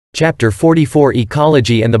Chapter 44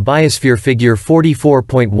 Ecology and the Biosphere. Figure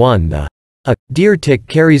 44.1 A deer tick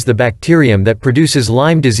carries the bacterium that produces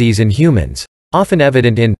Lyme disease in humans, often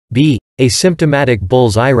evident in b. asymptomatic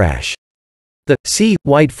bull's eye rash. The c.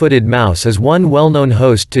 white-footed mouse is one well-known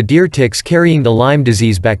host to deer ticks carrying the Lyme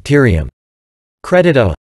disease bacterium. Credit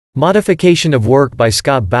A. Modification of work by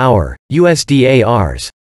Scott Bauer, USDA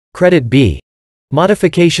Rs. Credit B.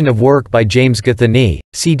 Modification of work by James Gathany,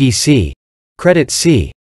 CDC. Credit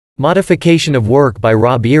C. Modification of work by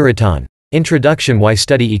Rob Iriton, Introduction Why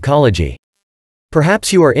Study Ecology.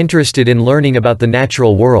 Perhaps you are interested in learning about the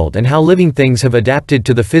natural world and how living things have adapted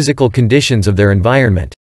to the physical conditions of their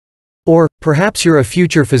environment. Or, perhaps you're a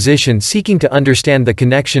future physician seeking to understand the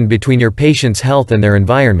connection between your patient's health and their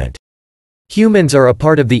environment. Humans are a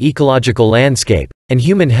part of the ecological landscape, and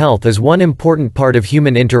human health is one important part of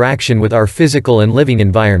human interaction with our physical and living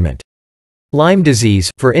environment. Lyme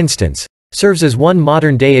disease, for instance, serves as one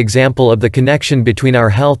modern-day example of the connection between our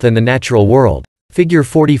health and the natural world. Figure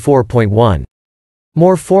 44.1.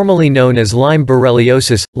 More formally known as Lyme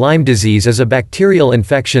borreliosis, Lyme disease is a bacterial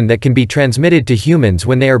infection that can be transmitted to humans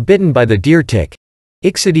when they are bitten by the deer tick,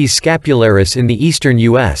 Ixodes scapularis in the eastern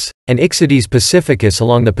U.S., and Ixodes pacificus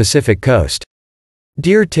along the Pacific coast.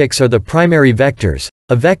 Deer ticks are the primary vectors.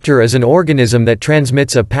 A vector is an organism that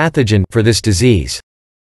transmits a pathogen for this disease.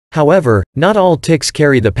 However, not all ticks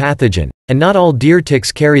carry the pathogen, and not all deer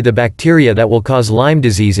ticks carry the bacteria that will cause Lyme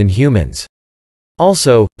disease in humans.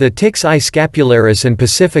 Also, the ticks I. scapularis and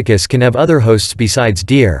pacificus can have other hosts besides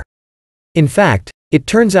deer. In fact, it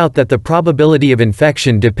turns out that the probability of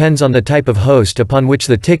infection depends on the type of host upon which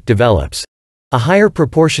the tick develops. A higher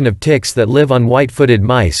proportion of ticks that live on white-footed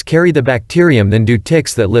mice carry the bacterium than do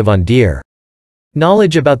ticks that live on deer.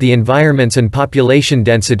 Knowledge about the environments and population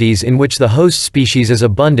densities in which the host species is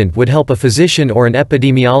abundant would help a physician or an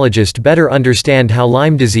epidemiologist better understand how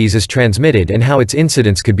Lyme disease is transmitted and how its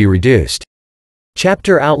incidence could be reduced.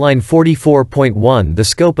 Chapter Outline 44.1 The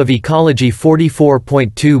Scope of Ecology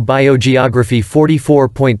 44.2 Biogeography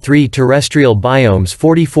 44.3 Terrestrial Biomes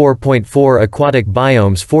 44.4 Aquatic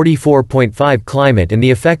Biomes 44.5 Climate and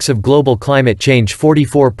the Effects of Global Climate Change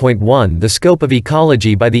 44.1 The Scope of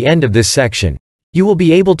Ecology. By the end of this section, you will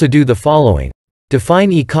be able to do the following.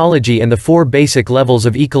 Define ecology and the 4 basic levels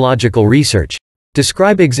of ecological research.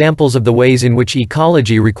 Describe examples of the ways in which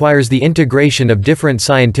ecology requires the integration of different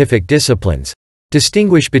scientific disciplines.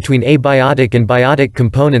 Distinguish between abiotic and biotic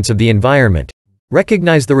components of the environment.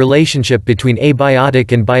 Recognize the relationship between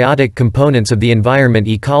abiotic and biotic components of the environment.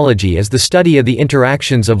 Ecology is the study of the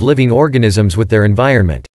interactions of living organisms with their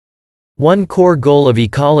environment. One core goal of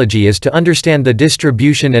ecology is to understand the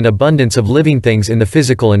distribution and abundance of living things in the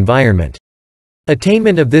physical environment.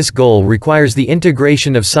 Attainment of this goal requires the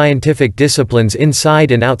integration of scientific disciplines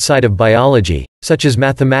inside and outside of biology, such as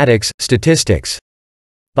mathematics, statistics,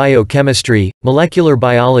 biochemistry, molecular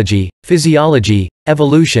biology, physiology,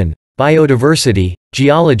 evolution, biodiversity,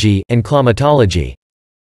 geology, and climatology.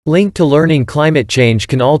 Linked to learning, climate change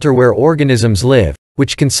can alter where organisms live,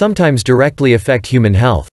 which can sometimes directly affect human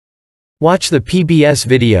health. Watch the PBS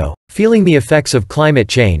video, Feeling the Effects of Climate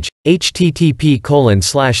Change,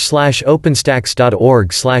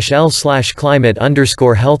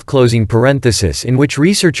 http://openstax.org/l/climate_health, in which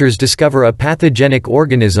researchers discover a pathogenic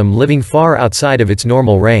organism living far outside of its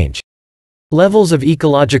normal range. Levels of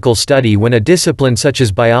ecological study. When a discipline such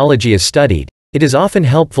as biology is studied, it is often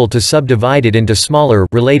helpful to subdivide it into smaller,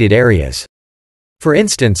 related areas. For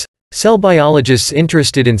instance, cell biologists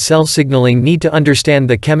interested in cell signaling need to understand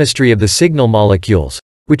the chemistry of the signal molecules,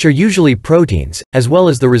 which are usually proteins, as well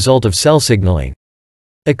as the result of cell signaling.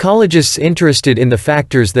 Ecologists interested in the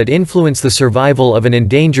factors that influence the survival of an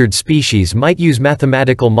endangered species might use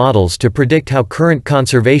mathematical models to predict how current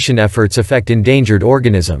conservation efforts affect endangered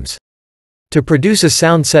organisms. To produce a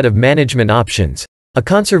sound set of management options, a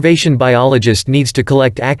conservation biologist needs to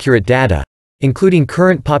collect accurate data, including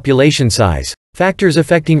current population size, factors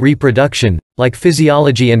affecting reproduction, like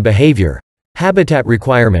physiology and behavior, habitat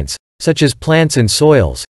requirements, such as plants and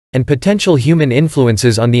soils, and potential human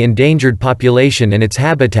influences on the endangered population and its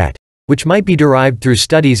habitat, which might be derived through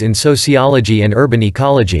studies in sociology and urban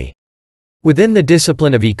ecology. Within the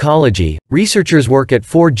discipline of ecology, researchers work at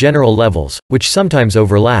 4 general levels, which sometimes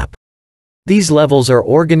overlap. These levels are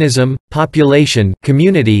organism, population,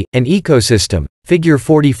 community, and ecosystem. Figure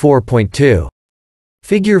 44.2.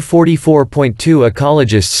 Figure 44.2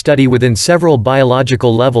 Ecologists study within several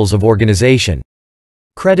biological levels of organization.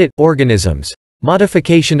 Credit, Organisms.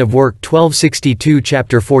 Modification of Work 1262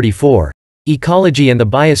 Chapter 44. Ecology and the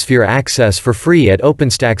Biosphere. Access for free at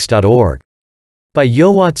openstax.org. By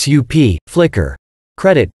Yowatz UP, Flickr.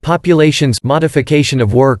 Credit, populations, modification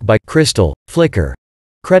of work by Crystal, Flickr.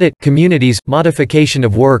 Credit, communities, modification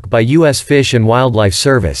of work by U.S. Fish and Wildlife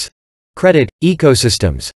Service. Credit,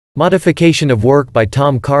 ecosystems, modification of work by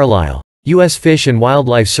Tom Carlisle, U.S. Fish and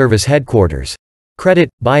Wildlife Service Headquarters. Credit,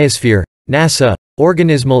 biosphere, NASA.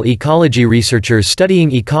 Organismal ecology researchers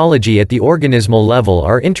studying ecology at the organismal level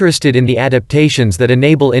are interested in the adaptations that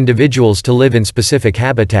enable individuals to live in specific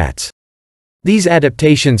habitats. These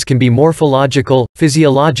adaptations can be morphological,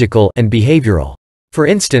 physiological, and behavioral. For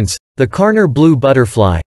instance, the Karner blue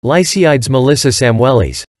butterfly, Lycaeides melissa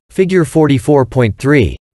samuelis, figure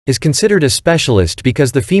 44.3, is considered a specialist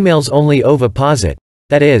because the females only oviposit,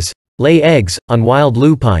 that is, lay eggs, on wild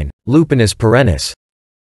lupine, Lupinus perennis.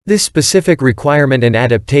 This specific requirement and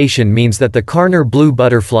adaptation means that the Karner blue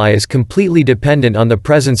butterfly is completely dependent on the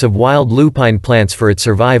presence of wild lupine plants for its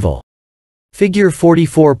survival. Figure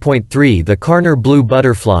 44.3. The Karner blue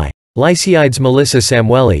butterfly, Lycaeides melissa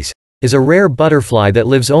samuelis, is a rare butterfly that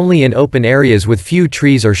lives only in open areas with few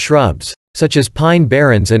trees or shrubs, such as pine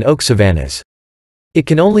barrens and oak savannas. It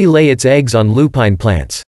can only lay its eggs on lupine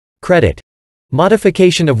plants. Credit.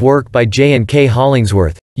 Modification of work by J. and K.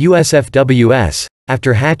 Hollingsworth, USFWS.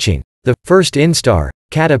 After hatching, the first instar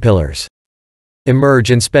caterpillars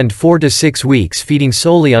emerge and spend 4 to 6 weeks feeding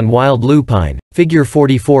solely on wild lupine, figure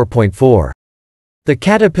 44.4. The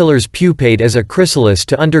caterpillars pupate as a chrysalis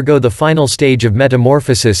to undergo the final stage of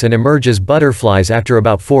metamorphosis and emerge as butterflies after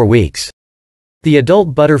about 4 weeks. The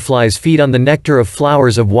adult butterflies feed on the nectar of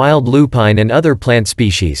flowers of wild lupine and other plant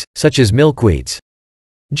species, such as milkweeds.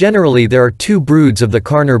 Generally there are 2 broods of the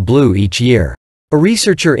Karner blue each year. A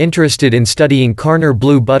researcher interested in studying Karner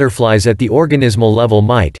blue butterflies at the organismal level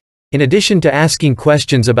might, in addition to asking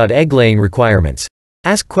questions about egg-laying requirements,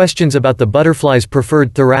 ask questions about the butterfly's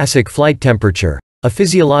preferred thoracic flight temperature, a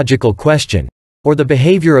physiological question, or the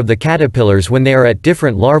behavior of the caterpillars when they are at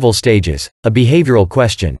different larval stages, a behavioral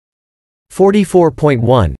question.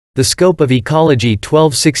 44.1. The scope of ecology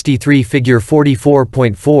 1263 figure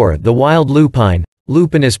 44.4. The wild lupine,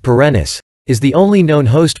 Lupinus perennis, is the only known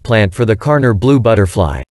host plant for the Karner blue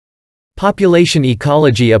butterfly. Population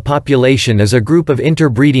ecology. A population is a group of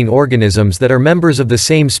interbreeding organisms that are members of the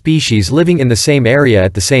same species living in the same area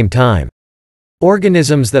at the same time.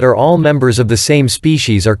 Organisms that are all members of the same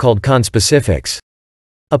species are called conspecifics.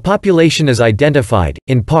 A population is identified,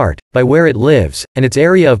 in part, by where it lives, and its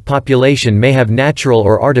area of population may have natural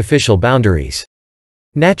or artificial boundaries.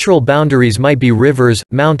 Natural boundaries might be rivers,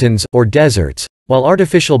 mountains, or deserts, while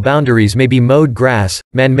artificial boundaries may be mowed grass,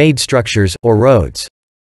 man-made structures, or roads.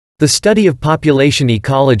 The study of population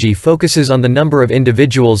ecology focuses on the number of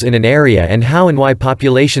individuals in an area and how and why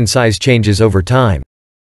population size changes over time.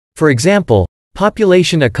 For example,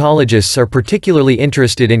 population ecologists are particularly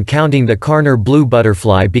interested in counting the Karner blue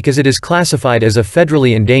butterfly because it is classified as a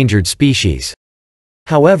federally endangered species.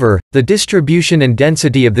 However, the distribution and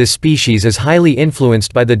density of this species is highly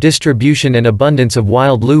influenced by the distribution and abundance of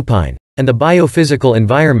wild lupine, and the biophysical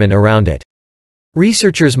environment around it.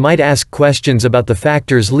 Researchers might ask questions about the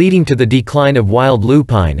factors leading to the decline of wild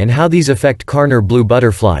lupine and how these affect Karner blue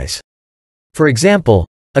butterflies. For example,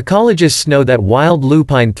 ecologists know that wild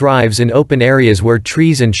lupine thrives in open areas where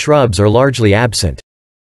trees and shrubs are largely absent.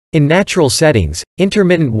 In natural settings,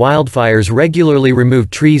 intermittent wildfires regularly remove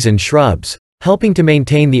trees and shrubs, helping to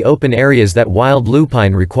maintain the open areas that wild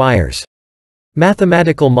lupine requires.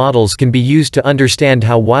 Mathematical models can be used to understand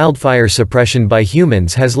how wildfire suppression by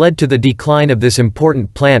humans has led to the decline of this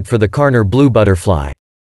important plant for the Karner blue butterfly.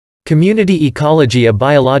 Community ecology. A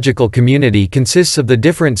biological community consists of the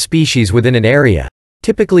different species within an area,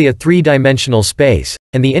 typically a 3-dimensional space,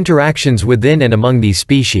 and the interactions within and among these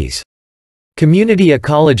species. Community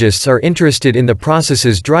ecologists are interested in the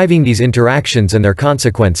processes driving these interactions and their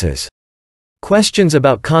consequences. Questions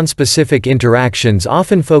about conspecific interactions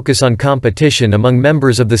often focus on competition among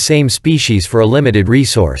members of the same species for a limited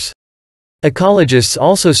resource. Ecologists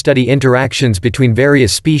also study interactions between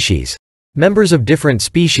various species. Members of different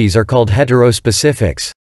species are called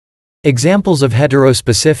heterospecifics. Examples of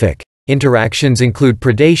heterospecific interactions include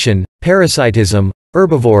predation, parasitism,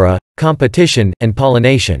 herbivora, competition, and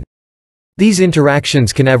pollination. These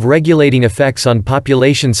interactions can have regulating effects on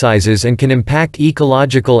population sizes and can impact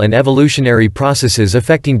ecological and evolutionary processes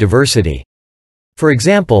affecting diversity. For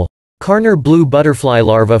example, Karner blue butterfly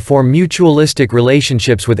larvae form mutualistic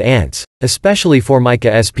relationships with ants, especially Formica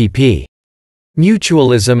spp.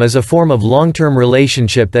 Mutualism is a form of long-term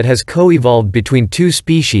relationship that has co-evolved between 2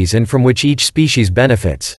 species and from which each species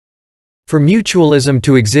benefits. For mutualism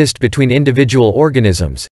to exist between individual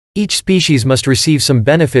organisms, each species must receive some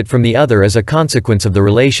benefit from the other as a consequence of the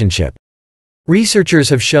relationship. Researchers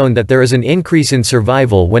have shown that there is an increase in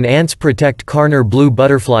survival when ants protect Karner blue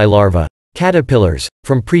butterfly larvae, caterpillars,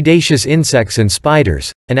 from predaceous insects and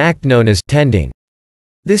spiders, an act known as tending.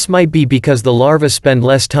 This might be because the larvae spend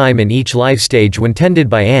less time in each life stage when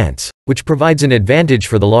tended by ants, which provides an advantage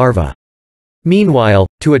for the larva. Meanwhile,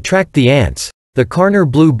 to attract the ants, the Karner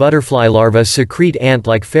blue butterfly larvae secrete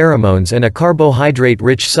ant-like pheromones and a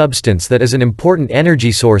carbohydrate-rich substance that is an important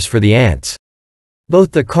energy source for the ants.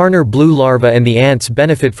 Both the Karner blue larvae and the ants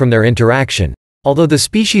benefit from their interaction, although the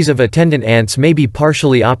species of attendant ants may be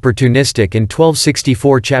partially opportunistic. In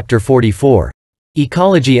 1264 Chapter 44.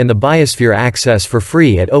 Ecology and the Biosphere, access for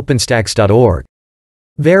free at openstax.org.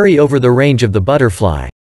 Vary over the range of the butterfly.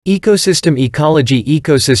 Ecosystem ecology.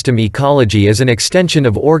 Ecosystem ecology is an extension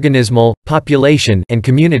of organismal, population, and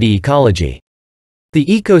community ecology. The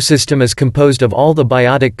ecosystem is composed of all the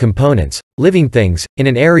biotic components, living things, in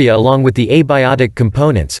an area along with the abiotic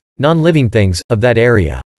components, non-living things, of that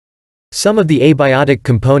area. Some of the abiotic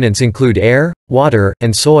components include air, water,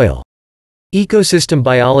 and soil. Ecosystem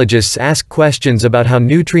biologists ask questions about how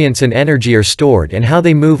nutrients and energy are stored and how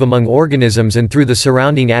they move among organisms and through the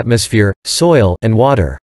surrounding atmosphere, soil, and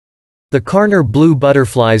water. The Karner blue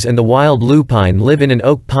butterflies and the wild lupine live in an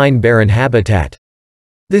oak-pine barren habitat.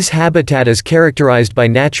 This habitat is characterized by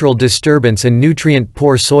natural disturbance and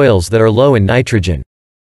nutrient-poor soils that are low in nitrogen.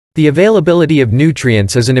 The availability of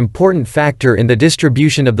nutrients is an important factor in the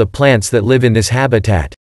distribution of the plants that live in this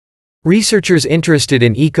habitat. Researchers interested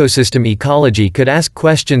in ecosystem ecology could ask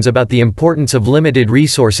questions about the importance of limited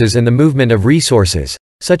resources and the movement of resources,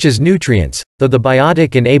 such as nutrients, though the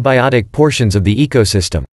biotic and abiotic portions of the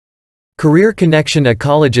ecosystem. Career connection.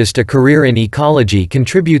 Ecologist. A career in ecology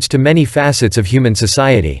contributes to many facets of human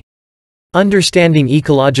society. Understanding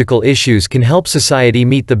ecological issues can help society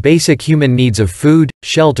meet the basic human needs of food,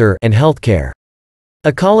 shelter, and healthcare.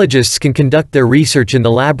 Ecologists can conduct their research in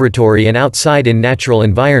the laboratory and outside in natural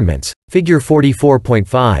environments. Figure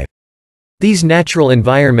 44.5. These natural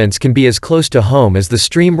environments can be as close to home as the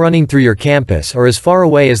stream running through your campus or as far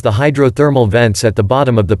away as the hydrothermal vents at the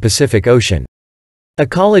bottom of the Pacific Ocean.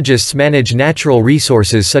 Ecologists manage natural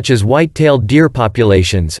resources such as white-tailed deer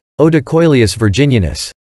populations, Odocoileus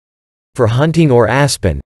virginianus. For hunting or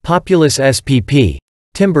aspen, Populus spp.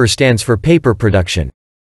 Timber stands for paper production.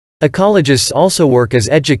 Ecologists also work as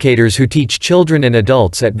educators who teach children and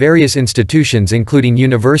adults at various institutions including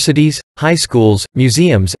universities, high schools,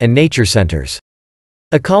 museums, and nature centers.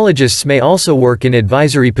 Ecologists may also work in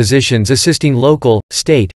advisory positions assisting local,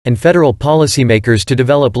 state, and federal policymakers to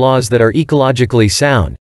develop laws that are ecologically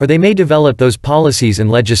sound, or they may develop those policies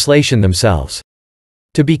and legislation themselves.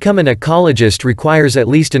 To become an ecologist requires at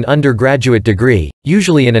least an undergraduate degree,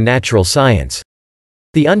 usually in a natural science.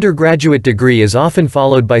 The undergraduate degree is often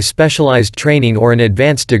followed by specialized training or an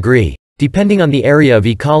advanced degree, depending on the area of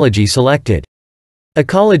ecology selected.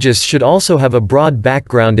 Ecologists should also have a broad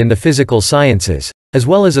background in the physical sciences, as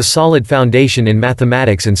well as a solid foundation in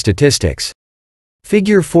mathematics and statistics.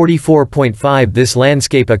 Figure 44.5. This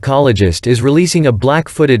landscape ecologist is releasing a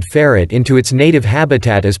black-footed ferret into its native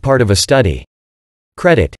habitat as part of a study.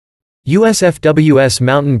 Credit: USFWS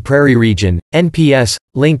Mountain Prairie Region, NPS.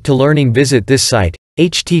 Link to learning. Visit this site,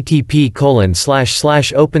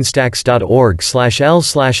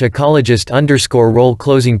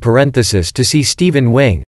 http://openstax.org/l/ecologist_role. To see Stephen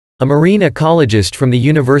Wing, a marine ecologist from the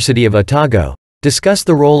University of Otago, discuss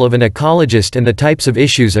the role of an ecologist and the types of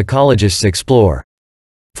issues ecologists explore.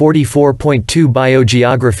 44.2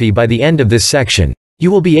 Biogeography. By the end of this section, you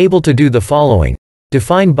will be able to do the following: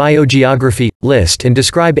 define biogeography, list and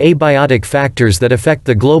describe abiotic factors that affect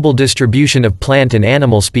the global distribution of plant and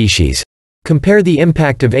animal species. Compare the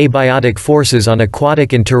impact of abiotic forces on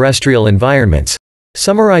aquatic and terrestrial environments.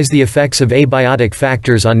 Summarize the effects of abiotic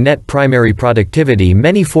factors on net primary productivity.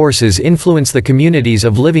 Many forces influence the communities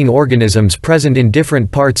of living organisms present in different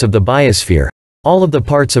parts of the biosphere, all of the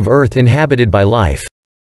parts of Earth inhabited by life.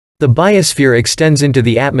 The biosphere extends into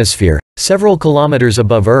the atmosphere, several kilometers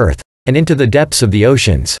above Earth, and into the depths of the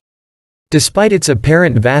oceans. Despite its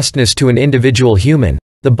apparent vastness to an individual human,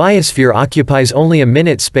 the biosphere occupies only a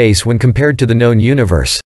minute space when compared to the known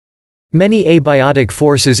universe. Many abiotic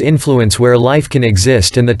forces influence where life can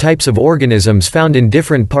exist and the types of organisms found in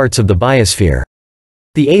different parts of the biosphere.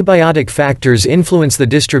 The abiotic factors influence the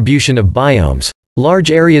distribution of biomes,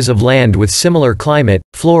 large areas of land with similar climate,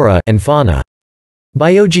 flora, and fauna.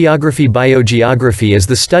 Biogeography. Biogeography is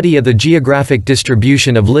the study of the geographic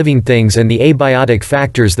distribution of living things and the abiotic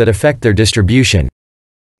factors that affect their distribution.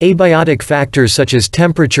 Abiotic factors such as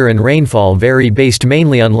temperature and rainfall vary based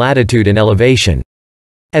mainly on latitude and elevation.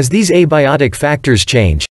 As these abiotic factors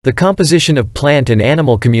change, the composition of plant and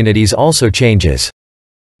animal communities also changes.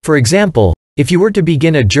 For example, if you were to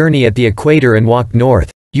begin a journey at the equator and walk north,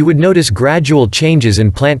 you would notice gradual changes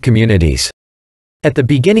in plant communities. At the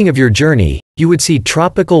beginning of your journey, you would see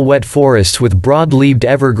tropical wet forests with broad-leaved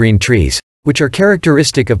evergreen trees, which are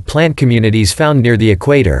characteristic of plant communities found near the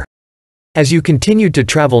equator. As you continued to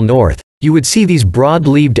travel north, you would see these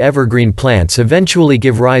broad-leaved evergreen plants eventually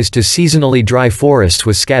give rise to seasonally dry forests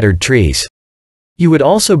with scattered trees. You would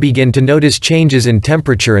also begin to notice changes in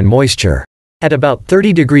temperature and moisture. At about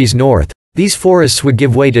 30 degrees north, these forests would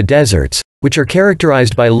give way to deserts, which are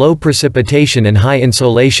characterized by low precipitation and high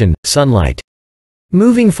insolation, sunlight.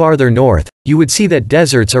 Moving farther north, you would see that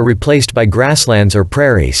deserts are replaced by grasslands or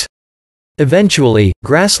prairies. Eventually,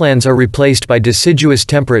 grasslands are replaced by deciduous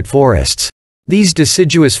temperate forests. These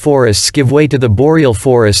deciduous forests give way to the boreal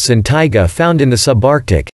forests and taiga found in the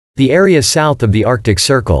subarctic, the area south of the Arctic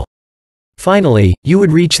Circle. Finally, you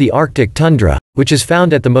would reach the Arctic tundra, which is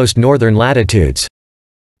found at the most northern latitudes.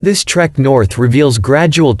 This trek north reveals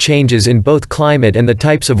gradual changes in both climate and the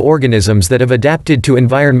types of organisms that have adapted to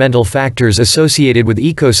environmental factors associated with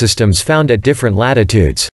ecosystems found at different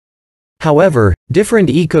latitudes. However, different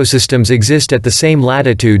ecosystems exist at the same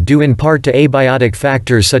latitude due in part to abiotic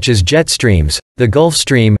factors such as jet streams, the Gulf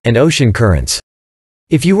Stream, and ocean currents.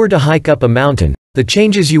 If you were to hike up a mountain, the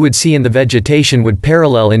changes you would see in the vegetation would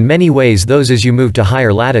parallel in many ways those as you move to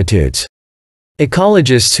higher latitudes.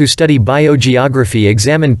 Ecologists who study biogeography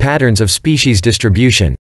examine patterns of species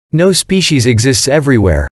distribution. No species exists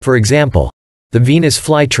everywhere. For example, the Venus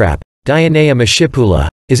flytrap, Dionea mashipula,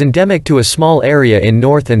 is endemic to a small area in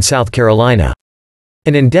North and South Carolina.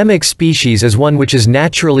 An endemic species is one which is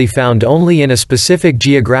naturally found only in a specific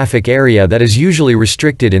geographic area that is usually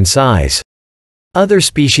restricted in size. Other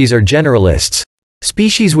species are generalists,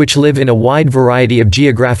 species which live in a wide variety of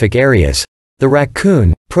geographic areas. The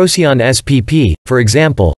raccoon, Procyon spp., for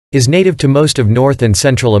example, is native to most of North and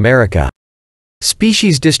Central America.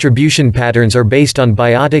 Species distribution patterns are based on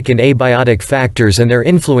biotic and abiotic factors and their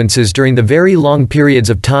influences during the very long periods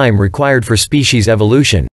of time required for species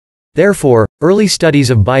evolution. Therefore, early studies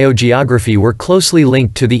of biogeography were closely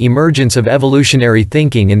linked to the emergence of evolutionary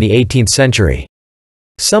thinking in the 18th century.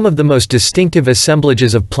 Some of the most distinctive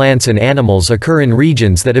assemblages of plants and animals occur in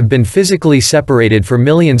regions that have been physically separated for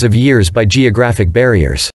millions of years by geographic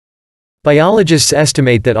barriers. Biologists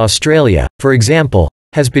estimate that Australia, for example,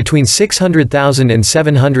 has between 600,000 and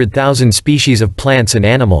 700,000 species of plants and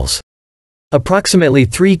animals. Approximately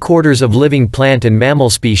 3/4 of living plant and mammal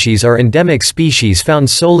species are endemic species found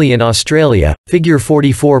solely in Australia, Figure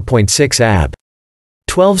 44.6 ab.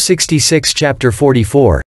 1266 Chapter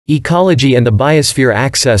 44, Ecology and the Biosphere,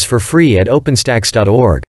 access for free at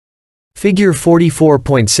openstax.org. Figure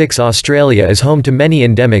 44.6 Australia is home to many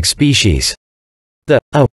endemic species. The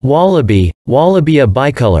wallaby, Wallabia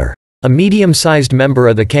bicolor, a medium-sized member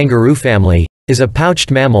of the kangaroo family, is a pouched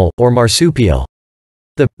mammal, or marsupial.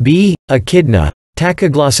 The bee, Echidna,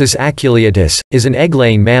 Tachyglossus aculeatus, is an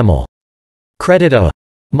egg-laying mammal. Credit A.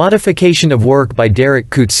 Modification of work by Derek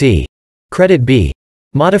Coetzee. Credit B.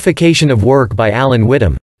 Modification of work by Alan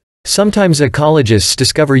Whittam. Sometimes ecologists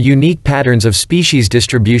discover unique patterns of species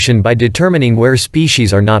distribution by determining where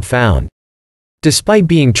species are not found. Despite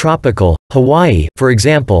being tropical, Hawaii, for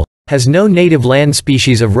example, has no native land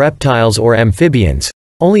species of reptiles or amphibians,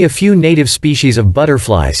 only a few native species of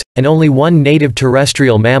butterflies, and only one native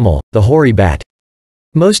terrestrial mammal, the hoary bat.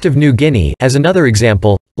 Most of New Guinea, as another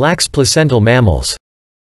example, lacks placental mammals.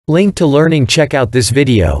 Link to learning. Check out this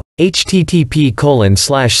video,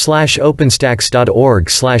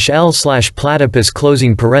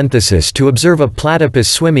 http://openstax.org/l/platypus to observe a platypus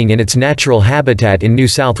swimming in its natural habitat in New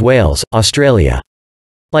South Wales, Australia.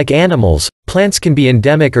 Like animals, plants can be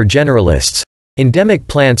endemic or generalists. Endemic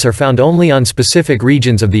plants are found only on specific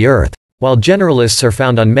regions of the Earth, while generalists are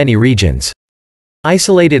found on many regions.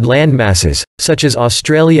 Isolated landmasses, such as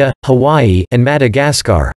Australia, Hawaii, and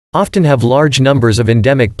Madagascar, often have large numbers of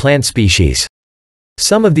endemic plant species.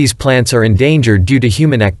 Some of these plants are endangered due to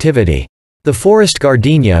human activity. The forest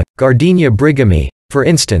gardenia, Gardenia brighami, for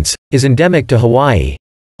instance, is endemic to Hawaii.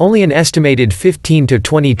 Only an estimated 15 to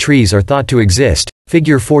 20 trees are thought to exist,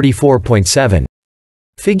 Figure 44.7.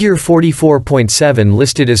 Figure 44.7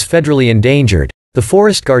 listed as federally endangered. The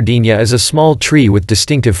forest gardenia is a small tree with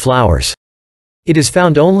distinctive flowers. It is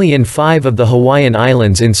found only in 5 of the Hawaiian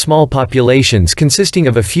Islands in small populations consisting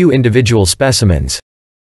of a few individual specimens.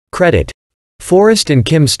 Credit. Forrest and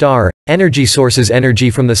Kim Starr, Energy Sources. Energy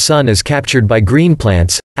from the sun is captured by green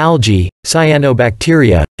plants, algae,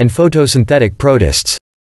 cyanobacteria, and photosynthetic protists.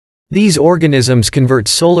 These organisms convert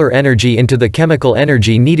solar energy into the chemical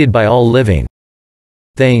energy needed by all living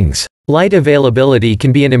things. Light availability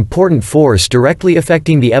can be an important force directly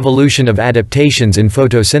affecting the evolution of adaptations in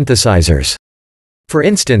photosynthesizers. For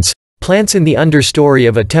instance, plants in the understory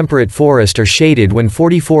of a temperate forest are shaded when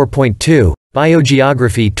 44.2,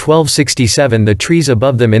 Biogeography 1267, the trees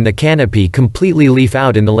above them in the canopy completely leaf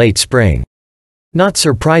out in the late spring. Not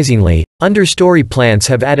surprisingly, understory plants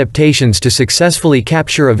have adaptations to successfully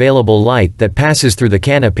capture available light that passes through the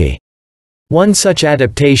canopy. One such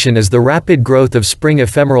adaptation is the rapid growth of spring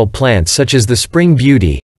ephemeral plants such as the spring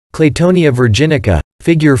beauty, Claytonia virginica,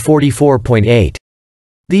 figure 44.8.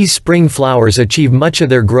 These spring flowers achieve much of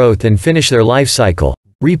their growth and finish their life cycle,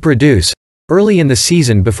 reproduce, early in the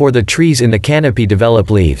season before the trees in the canopy develop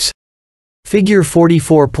leaves. Figure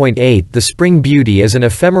 44.8. The spring beauty is an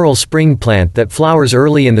ephemeral spring plant that flowers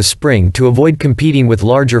early in the spring to avoid competing with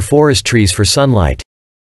larger forest trees for sunlight.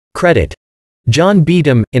 Credit: John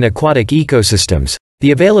Beatham. In aquatic ecosystems,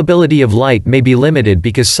 the availability of light may be limited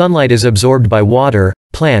because sunlight is absorbed by water,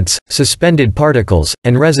 plants, suspended particles,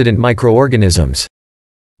 and resident microorganisms.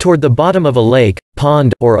 Toward the bottom of a lake,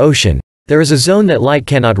 pond, or ocean, there is a zone that light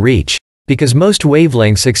cannot reach, because most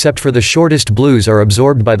wavelengths except for the shortest blues are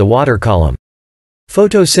absorbed by the water column.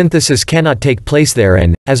 Photosynthesis cannot take place there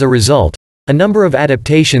and, as a result, a number of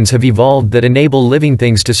adaptations have evolved that enable living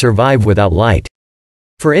things to survive without light.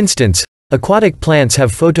 For instance, aquatic plants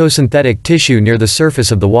have photosynthetic tissue near the surface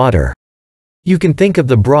of the water. You can think of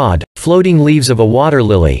the broad, floating leaves of a water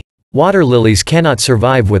lily. Water lilies cannot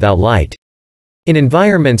survive without light. In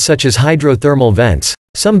environments such as hydrothermal vents,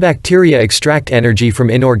 some bacteria extract energy from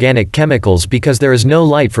inorganic chemicals because there is no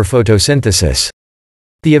light for photosynthesis.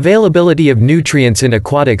 The availability of nutrients in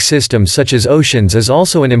aquatic systems such as oceans is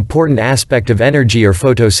also an important aspect of energy or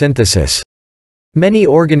photosynthesis. Many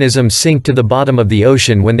organisms sink to the bottom of the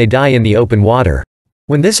ocean when they die in the open water.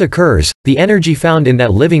 When this occurs, the energy found in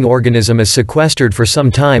that living organism is sequestered for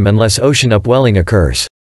some time unless ocean upwelling occurs.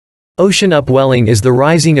 Ocean upwelling is the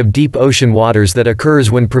rising of deep ocean waters that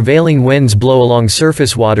occurs when prevailing winds blow along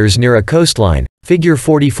surface waters near a coastline, figure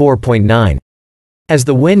 44.9. As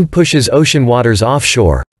the wind pushes ocean waters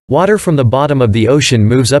offshore, water from the bottom of the ocean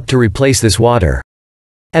moves up to replace this water.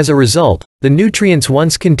 As a result, the nutrients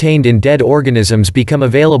once contained in dead organisms become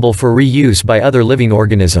available for reuse by other living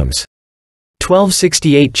organisms.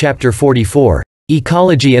 1268 Chapter 44,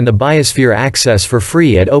 Ecology and the Biosphere, access for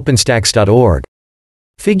free at openstax.org.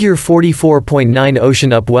 Figure 44.9.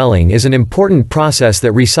 Ocean upwelling is an important process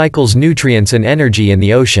that recycles nutrients and energy in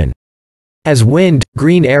the ocean. As wind,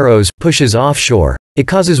 green arrows, pushes offshore, it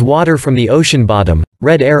causes water from the ocean bottom,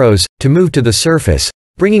 red arrows, to move to the surface,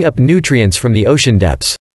 bringing up nutrients from the ocean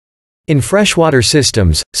depths. In freshwater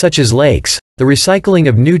systems, such as lakes, the recycling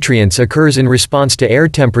of nutrients occurs in response to air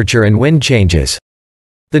temperature and wind changes.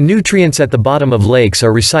 The nutrients at the bottom of lakes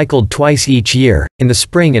are recycled twice each year, in the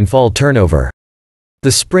spring and fall turnover.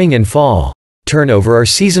 The spring and fall turnover are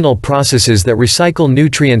seasonal processes that recycle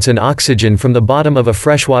nutrients and oxygen from the bottom of a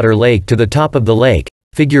freshwater lake to the top of the lake,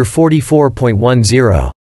 figure 44.10.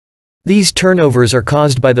 These turnovers are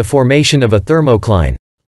caused by the formation of a thermocline,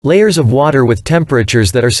 layers of water with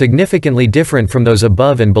temperatures that are significantly different from those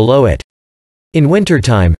above and below it. In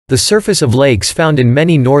wintertime, the surface of lakes found in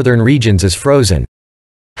many northern regions is frozen.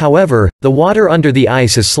 However, the water under the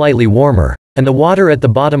ice is slightly warmer, and the water at the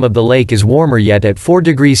bottom of the lake is warmer yet at 4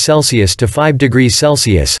 degrees Celsius to 5 degrees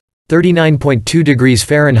Celsius, 39.2 degrees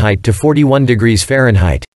Fahrenheit to 41 degrees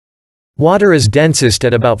Fahrenheit. Water is densest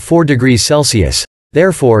at about 4 degrees Celsius,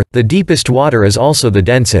 therefore, the deepest water is also the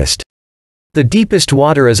densest. The deepest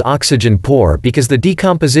water is oxygen poor because the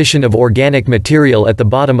decomposition of organic material at the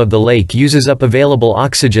bottom of the lake uses up available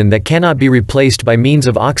oxygen that cannot be replaced by means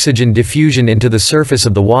of oxygen diffusion into the surface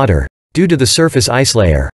of the water, due to the surface ice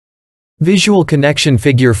layer. Visual connection.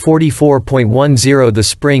 Figure 44.10. The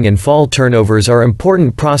spring and fall turnovers are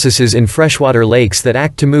important processes in freshwater lakes that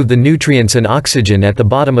act to move the nutrients and oxygen at the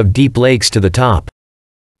bottom of deep lakes to the top.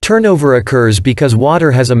 Turnover occurs because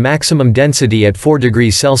water has a maximum density at 4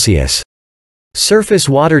 degrees Celsius. Surface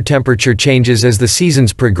water temperature changes as the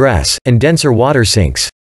seasons progress, and denser water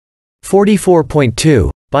sinks.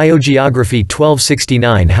 44.2. Biogeography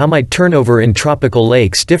 1269. How might turnover in tropical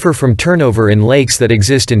lakes differ from turnover in lakes that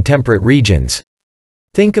exist in temperate regions?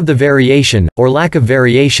 Think of the variation, or lack of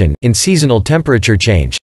variation, in seasonal temperature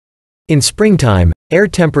change. In springtime, air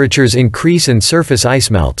temperatures increase and surface ice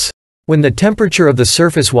melts. When the temperature of the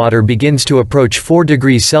surface water begins to approach 4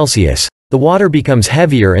 degrees Celsius, the water becomes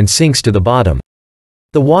heavier and sinks to the bottom.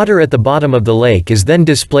 The water at the bottom of the lake is then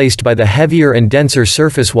displaced by the heavier and denser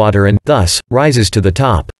surface water and, thus, rises to the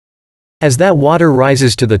top. As that water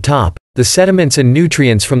rises to the top, the sediments and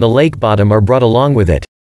nutrients from the lake bottom are brought along with it.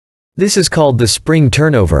 This is called the spring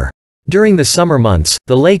turnover. During the summer months,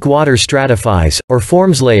 the lake water stratifies, or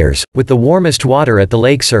forms layers, with the warmest water at the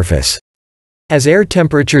lake surface. As air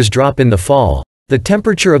temperatures drop in the fall, the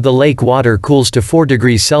temperature of the lake water cools to 4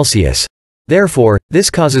 degrees Celsius. Therefore,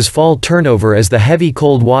 this causes fall turnover as the heavy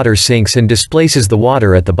cold water sinks and displaces the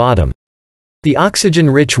water at the bottom. The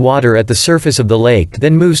oxygen-rich water at the surface of the lake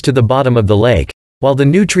then moves to the bottom of the lake, while the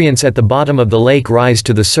nutrients at the bottom of the lake rise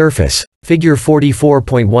to the surface. Figure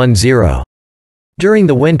 44.10. During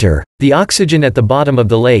the winter, the oxygen at the bottom of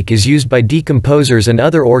the lake is used by decomposers and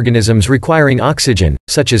other organisms requiring oxygen,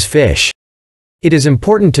 such as fish. It is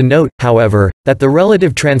important to note, however, that the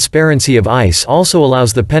relative transparency of ice also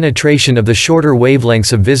allows the penetration of the shorter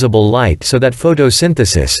wavelengths of visible light so that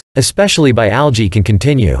photosynthesis, especially by algae, can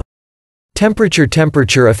continue.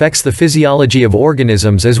 Temperature affects the physiology of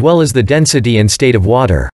organisms as well as the density and state of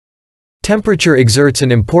water. Temperature exerts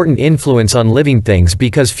an important influence on living things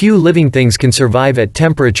because few living things can survive at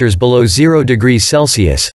temperatures below 0 degrees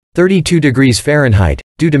Celsius, 32 degrees Fahrenheit,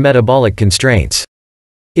 due to metabolic constraints.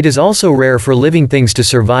 It is also rare for living things to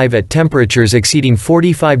survive at temperatures exceeding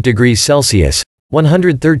 45 degrees Celsius,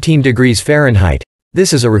 113 degrees Fahrenheit.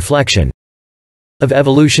 This is a reflection of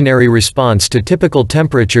evolutionary response to typical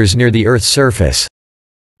temperatures near the Earth's surface.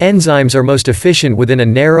 Enzymes are most efficient within a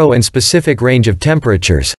narrow and specific range of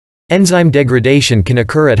temperatures. Enzyme degradation can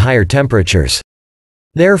occur at higher temperatures.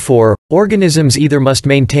 Therefore, organisms either must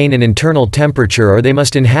maintain an internal temperature or they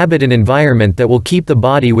must inhabit an environment that will keep the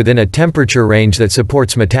body within a temperature range that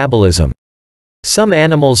supports metabolism. Some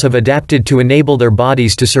animals have adapted to enable their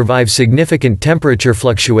bodies to survive significant temperature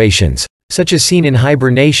fluctuations, such as seen in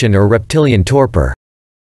hibernation or reptilian torpor.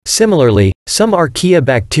 Similarly, some archaea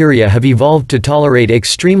bacteria have evolved to tolerate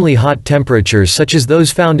extremely hot temperatures such as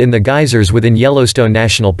those found in the geysers within Yellowstone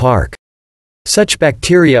National Park. Such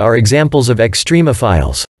bacteria are examples of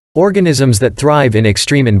extremophiles, organisms that thrive in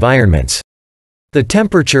extreme environments. The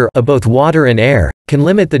temperature of both water and air can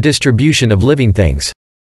limit the distribution of living things.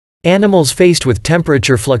 Animals faced with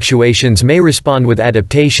temperature fluctuations may respond with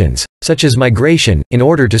adaptations, such as migration, in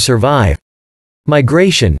order to survive.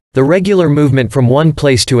 Migration, the regular movement from one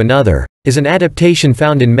place to another, is an adaptation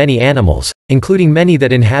found in many animals, including many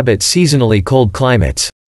that inhabit seasonally cold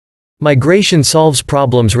climates. Migration solves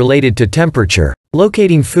problems related to temperature,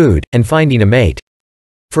 locating food, and finding a mate.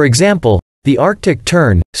 For example, the Arctic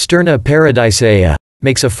tern, Sterna paradisea,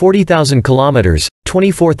 makes a 40,000 kilometers,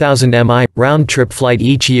 24,000 mi, round-trip flight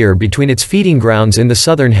each year between its feeding grounds in the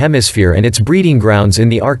southern hemisphere and its breeding grounds in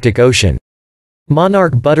the Arctic Ocean.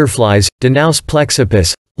 Monarch butterflies, Danaus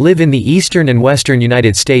plexippus, live in the eastern and western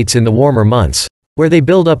United States in the warmer months, where they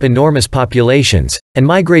build up enormous populations, and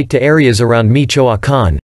migrate to areas around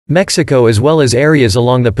Michoacán, Mexico as well as areas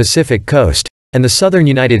along the Pacific coast, and the southern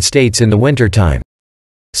United States in the wintertime.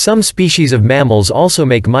 Some species of mammals also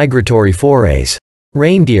make migratory forays.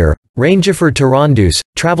 Reindeer, Rangifer tarandus,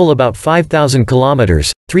 travel about 5,000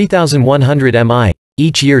 kilometers, 3,100 mi,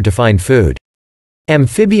 each year to find food.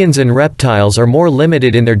 Amphibians and reptiles are more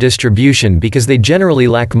limited in their distribution because they generally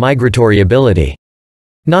lack migratory ability.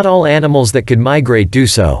 Not all animals that could migrate do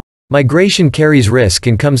so. Migration carries risk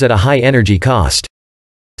and comes at a high energy cost.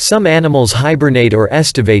 Some animals hibernate or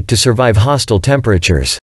estivate to survive hostile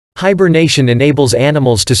temperatures. Hibernation enables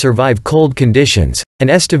animals to survive cold conditions, and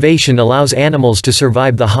estivation allows animals to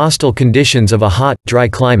survive the hostile conditions of a hot, dry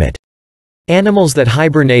climate. Animals that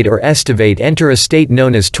hibernate or estivate enter a state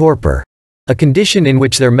known as torpor, a condition in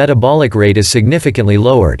which their metabolic rate is significantly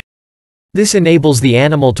lowered. This enables the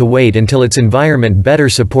animal to wait until its environment better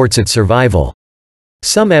supports its survival.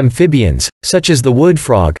 Some amphibians, such as the wood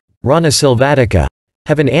frog, Rana sylvatica,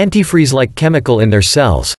 have an antifreeze-like chemical in their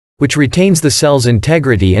cells, which retains the cell's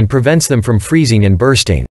integrity and prevents them from freezing and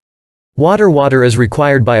bursting. Water is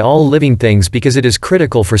required by all living things because it is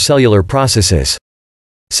critical for cellular processes.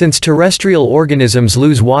 Since terrestrial organisms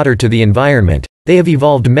lose water to the environment, they have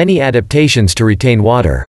evolved many adaptations to retain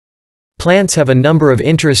water. Plants have a number of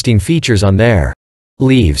interesting features on their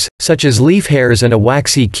leaves, such as leaf hairs and a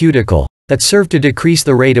waxy cuticle, that serve to decrease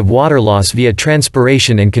the rate of water loss via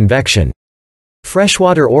transpiration and convection.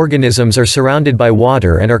 Freshwater organisms are surrounded by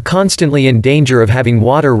water and are constantly in danger of having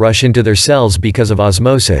water rush into their cells because of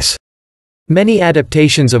osmosis. Many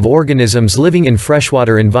adaptations of organisms living in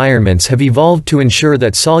freshwater environments have evolved to ensure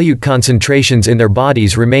that solute concentrations in their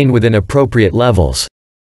bodies remain within appropriate levels.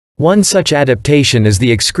 One such adaptation is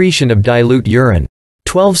the excretion of dilute urine.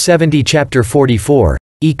 1270 Chapter 44,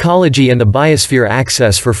 Ecology and the Biosphere,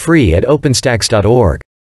 access for free at openstax.org.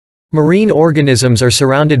 Marine organisms are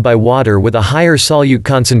surrounded by water with a higher solute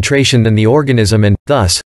concentration than the organism and,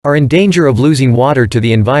 thus, are in danger of losing water to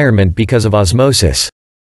the environment because of osmosis.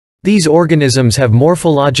 These organisms have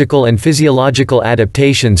morphological and physiological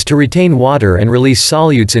adaptations to retain water and release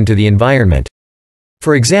solutes into the environment.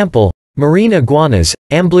 For example, marine iguanas,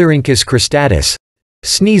 Amblyrhynchus cristatus,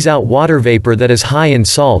 sneeze out water vapor that is high in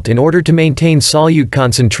salt in order to maintain solute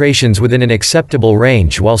concentrations within an acceptable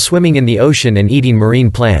range while swimming in the ocean and eating marine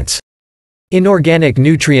plants. Inorganic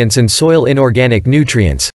nutrients and soil inorganic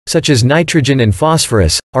nutrients, such as nitrogen and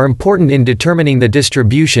phosphorus, are important in determining the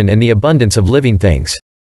distribution and the abundance of living things.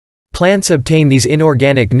 Plants obtain these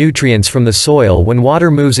inorganic nutrients from the soil when water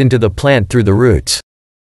moves into the plant through the roots.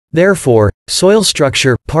 Therefore, soil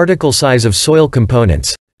structure, particle size of soil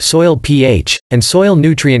components, soil pH, and soil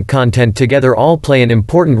nutrient content together all play an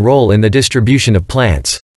important role in the distribution of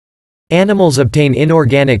plants. Animals obtain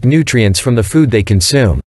inorganic nutrients from the food they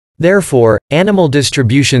consume. Therefore, animal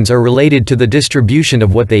distributions are related to the distribution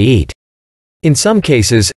of what they eat. In some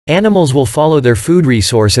cases, animals will follow their food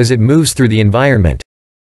resource as it moves through the environment.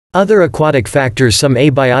 Other aquatic factors, some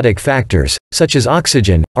abiotic factors, such as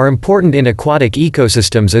oxygen, are important in aquatic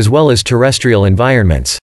ecosystems as well as terrestrial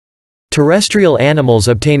environments. Terrestrial animals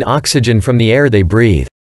obtain oxygen from the air they breathe.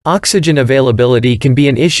 Oxygen availability can be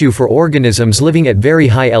an issue for organisms living at very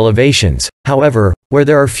high elevations, however, where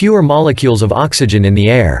there are fewer molecules of oxygen in the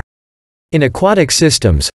air. In aquatic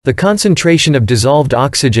systems, the concentration of dissolved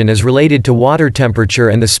oxygen is related to water temperature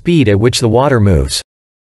and the speed at which the water moves.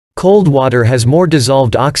 Cold water has more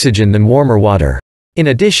dissolved oxygen than warmer water. In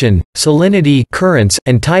addition, salinity, currents,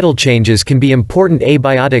 and tidal changes can be important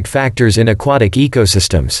abiotic factors in aquatic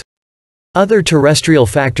ecosystems. Other terrestrial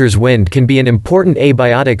factors. Wind can be an important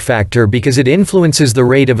abiotic factor because it influences the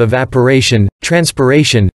rate of evaporation,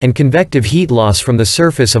 transpiration, and convective heat loss from the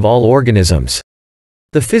surface of all organisms.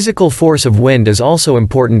 The physical force of wind is also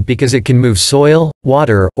important because it can move soil,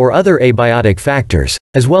 water, or other abiotic factors,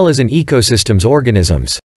 as well as an ecosystem's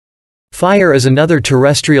organisms. Fire is another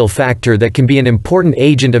terrestrial factor that can be an important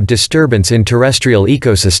agent of disturbance in terrestrial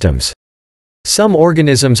ecosystems. Some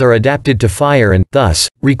organisms are adapted to fire and, thus,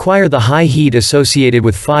 require the high heat associated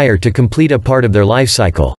with fire to complete a part of their life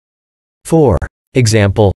cycle. For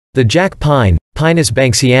example, the jack pine, Pinus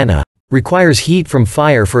banksiana, requires heat from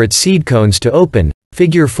fire for its seed cones to open,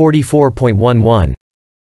 figure 44.11.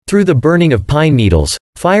 Through the burning of pine needles,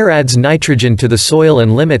 fire adds nitrogen to the soil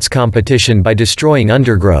and limits competition by destroying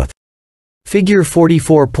undergrowth. Figure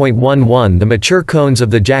 44.11. The mature cones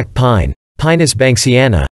of the jack pine, Pinus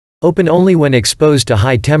banksiana, open only when exposed to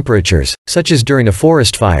high temperatures, such as during a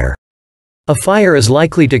forest fire. A fire is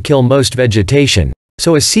likely to kill most vegetation,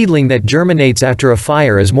 so a seedling that germinates after a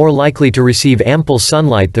fire is more likely to receive ample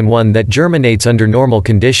sunlight than one that germinates under normal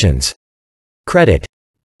conditions. Credit: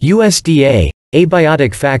 USDA.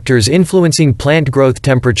 Abiotic factors influencing plant growth.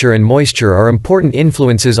 Temperature and moisture are important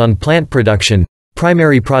influences on plant production,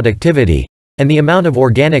 primary productivity, and the amount of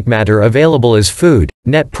organic matter available as food,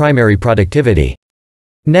 net primary productivity.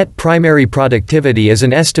 Net primary productivity is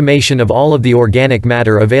an estimation of all of the organic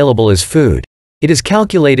matter available as food. It is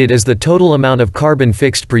calculated as the total amount of carbon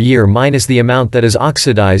fixed per year minus the amount that is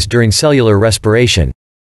oxidized during cellular respiration.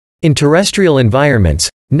 In terrestrial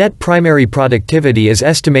environments, net primary productivity is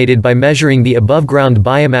estimated by measuring the above-ground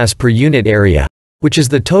biomass per unit area, which is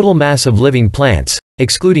the total mass of living plants,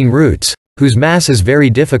 excluding roots, whose mass is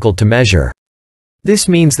very difficult to measure. This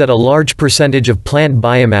means that a large percentage of plant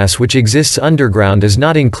biomass which exists underground is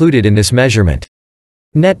not included in this measurement.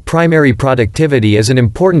 Net primary productivity is an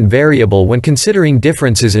important variable when considering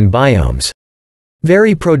differences in biomes.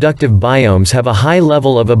 Very productive biomes have a high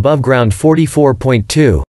level of above-ground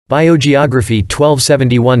 44.2, biogeography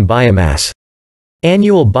 1271 biomass.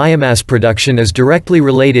 Annual biomass production is directly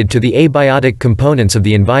related to the abiotic components of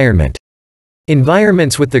the environment.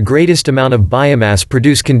 Environments with the greatest amount of biomass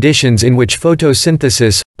produce conditions in which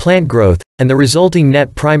photosynthesis, plant growth, and the resulting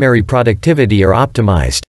net primary productivity are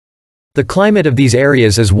optimized. The climate of these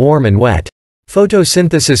areas is warm and wet.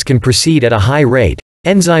 Photosynthesis can proceed at a high rate,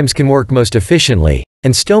 enzymes can work most efficiently,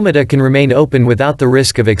 and stomata can remain open without the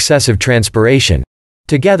risk of excessive transpiration.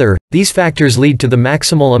 Together, these factors lead to the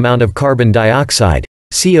maximal amount of carbon dioxide,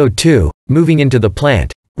 CO2, moving into the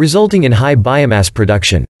plant, resulting in high biomass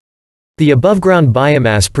production. The above-ground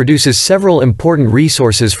biomass produces several important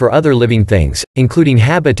resources for other living things, including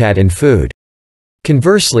habitat and food.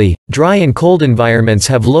 Conversely, dry and cold environments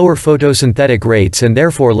have lower photosynthetic rates and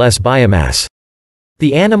therefore less biomass.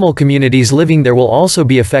 The animal communities living there will also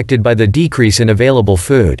be affected by the decrease in available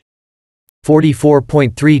food.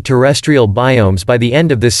 44.3 Terrestrial biomes. By the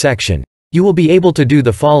end of this section, you will be able to do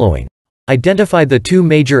the following. Identify the two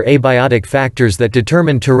major abiotic factors that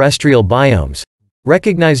determine terrestrial biomes.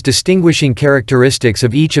 Recognize distinguishing characteristics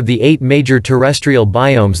of each of the 8 major terrestrial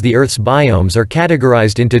biomes. The Earth's biomes are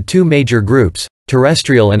categorized into 2 major groups,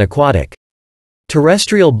 terrestrial and aquatic.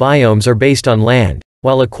 Terrestrial biomes are based on land,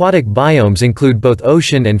 while aquatic biomes include both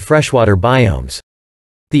ocean and freshwater biomes.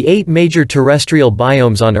 The 8 major terrestrial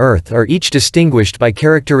biomes on Earth are each distinguished by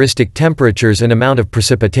characteristic temperatures and amount of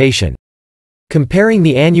precipitation. Comparing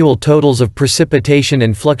the annual totals of precipitation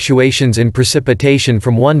and fluctuations in precipitation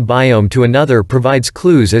from one biome to another provides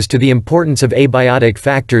clues as to the importance of abiotic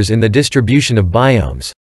factors in the distribution of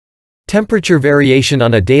biomes. Temperature variation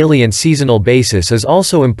on a daily and seasonal basis is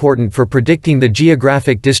also important for predicting the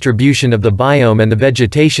geographic distribution of the biome and the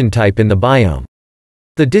vegetation type in the biome.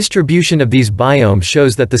 The distribution of these biomes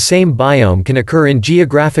shows that the same biome can occur in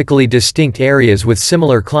geographically distinct areas with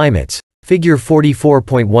similar climates. Figure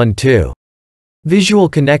 44.12. Visual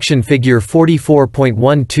connection. Figure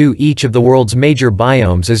 44.12. Each of the world's major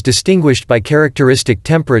biomes is distinguished by characteristic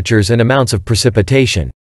temperatures and amounts of precipitation.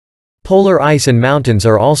 Polar ice and mountains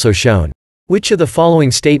are also shown. Which of the following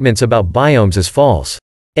statements about biomes is false?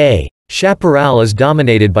 A. Chaparral is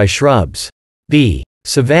dominated by shrubs. B.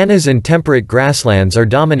 Savannas and temperate grasslands are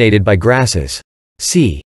dominated by grasses.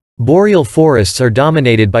 C. Boreal forests are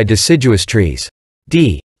dominated by deciduous trees.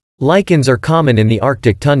 D. Lichens are common in the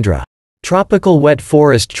Arctic tundra. Tropical wet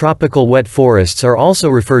forest. Tropical wet forests are also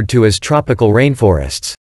referred to as tropical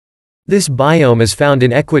rainforests. This biome is found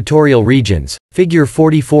in equatorial regions. Figure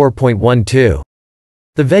 44.12.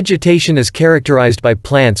 The vegetation is characterized by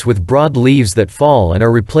plants with broad leaves that fall and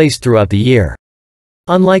are replaced throughout the year.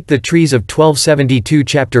 Unlike the trees of 1272.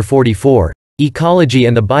 Chapter 44, Ecology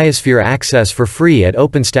and the Biosphere. Access for free at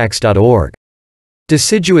openstax.org.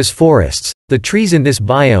 Deciduous forests. The trees in this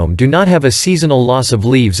biome do not have a seasonal loss of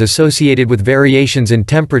leaves associated with variations in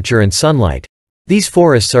temperature and sunlight. These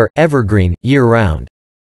forests are evergreen, year-round.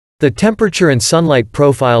 The temperature and sunlight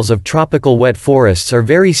profiles of tropical wet forests are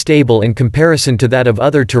very stable in comparison to that of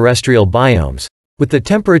other terrestrial biomes, with the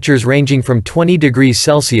temperatures ranging from 20 degrees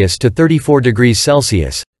Celsius to 34 degrees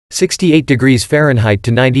Celsius, 68 degrees Fahrenheit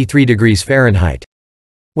to 93 degrees Fahrenheit.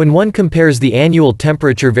 When one compares the annual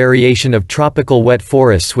temperature variation of tropical wet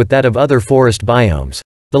forests with that of other forest biomes,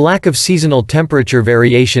 the lack of seasonal temperature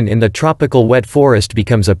variation in the tropical wet forest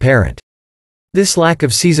becomes apparent. This lack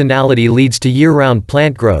of seasonality leads to year-round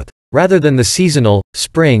plant growth, rather than the seasonal,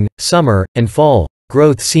 spring, summer, and fall,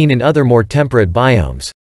 growth seen in other more temperate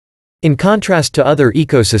biomes. In contrast to other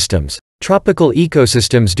ecosystems, tropical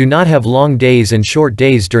ecosystems do not have long days and short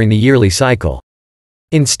days during the yearly cycle.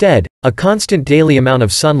 Instead, a constant daily amount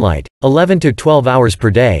of sunlight, 11 to 12 hours per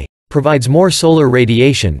day, provides more solar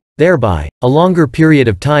radiation, thereby, a longer period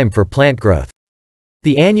of time for plant growth.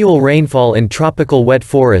 The annual rainfall in tropical wet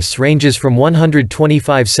forests ranges from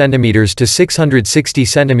 125 centimeters to 660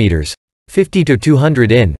 centimeters, 50 to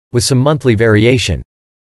 200 in, with some monthly variation.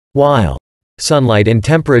 While sunlight and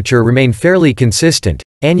temperature remain fairly consistent,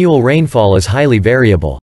 annual rainfall is highly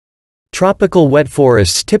variable. Tropical wet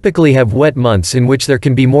forests typically have wet months in which there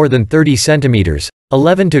can be more than 30 centimeters,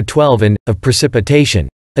 11 to 12 in, of precipitation,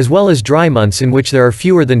 as well as dry months in which there are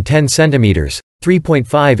fewer than 10 centimeters,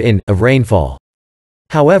 3.5 in, of rainfall.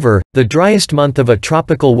 However, the driest month of a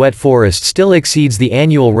tropical wet forest still exceeds the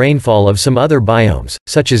annual rainfall of some other biomes,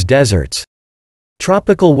 such as deserts.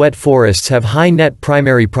 Tropical wet forests have high net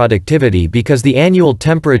primary productivity because the annual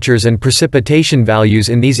temperatures and precipitation values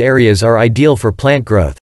in these areas are ideal for plant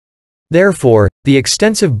growth. Therefore, the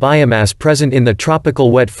extensive biomass present in the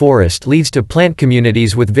tropical wet forest leads to plant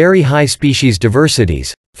communities with very high species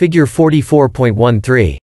diversities. Figure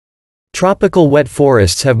 44.13. Tropical wet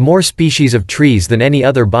forests have more species of trees than any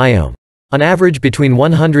other biome. On average, between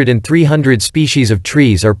 100 and 300 species of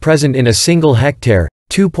trees are present in a single hectare,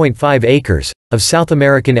 2.5 acres, of South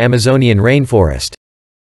American Amazonian rainforest.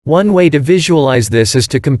 One way to visualize this is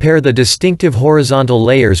to compare the distinctive horizontal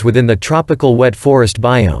layers within the tropical wet forest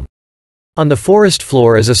biome. On the forest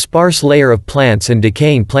floor is a sparse layer of plants and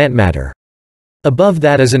decaying plant matter. Above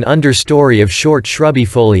that is an understory of short shrubby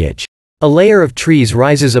foliage. A layer of trees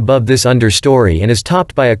rises above this understory and is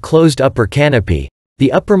topped by a closed upper canopy,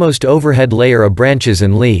 the uppermost overhead layer of branches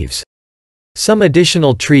and leaves. Some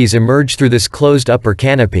additional trees emerge through this closed upper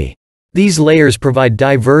canopy. These layers provide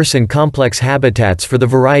diverse and complex habitats for the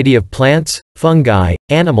variety of plants, fungi,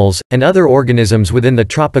 animals, and other organisms within the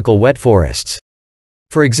tropical wet forests.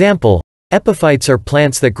 For example, epiphytes are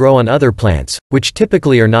plants that grow on other plants, which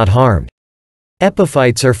typically are not harmed.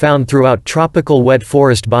 Epiphytes are found throughout tropical wet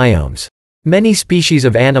forest biomes. Many species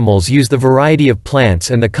of animals use the variety of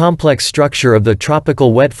plants and the complex structure of the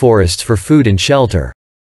tropical wet forests for food and shelter.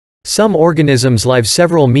 Some organisms live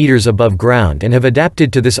several meters above ground and have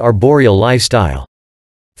adapted to this arboreal lifestyle.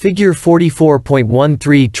 Figure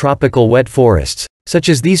 44.13 Tropical wet forests, such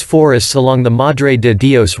as these forests along the Madre de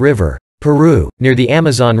Dios River, Peru, near the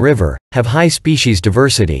Amazon River, have high species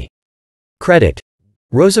diversity. Credit.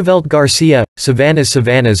 Roosevelt Garcia.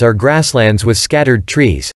 Savannas are grasslands with scattered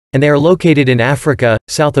trees, and they are located in Africa,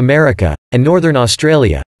 South America, and northern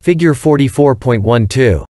Australia. Figure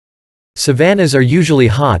 44.12. Savannas are usually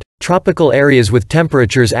hot, tropical areas with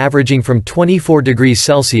temperatures averaging from 24 degrees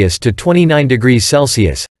Celsius to 29 degrees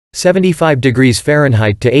Celsius, 75 degrees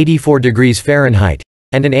Fahrenheit to 84 degrees Fahrenheit,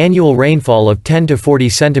 and an annual rainfall of 10 to 40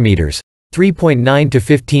 centimeters, 3.9 to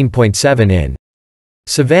 15.7 in.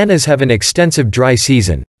 Savannas have an extensive dry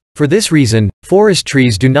season. For this reason, forest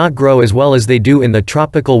trees do not grow as well as they do in the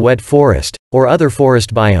tropical wet forest, or other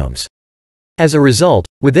forest biomes. As a result,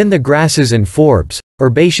 within the grasses and forbs,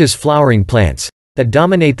 herbaceous flowering plants, that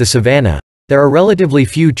dominate the savanna, there are relatively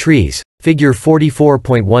few trees. Figure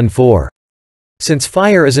 44.14. Since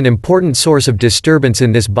fire is an important source of disturbance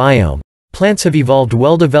in this biome, plants have evolved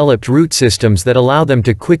well-developed root systems that allow them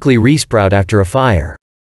to quickly resprout after a fire.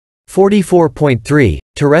 44.3.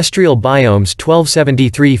 Terrestrial biomes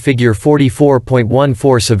 1273. Figure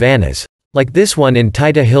 44.14. Savannas, like this one in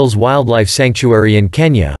Taita Hills Wildlife Sanctuary in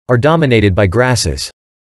Kenya, are dominated by grasses.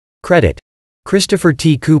 Credit. Christopher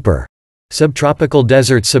T. Cooper. Subtropical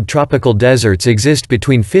deserts exist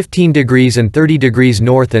between 15 degrees and 30 degrees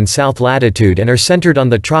north and south latitude and are centered on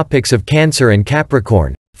the tropics of Cancer and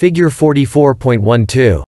Capricorn. Figure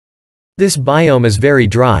 44.12. This biome is very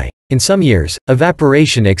dry. In some years,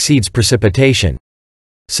 evaporation exceeds precipitation.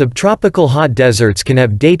 Subtropical hot deserts can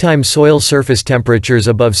have daytime soil surface temperatures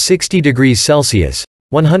above 60 degrees Celsius,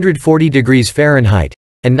 140 degrees Fahrenheit,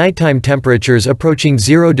 and nighttime temperatures approaching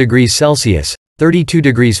 0 degrees Celsius, 32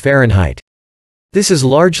 degrees Fahrenheit. This is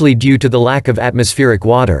largely due to the lack of atmospheric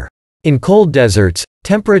water. In cold deserts,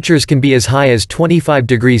 temperatures can be as high as 25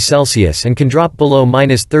 degrees Celsius and can drop below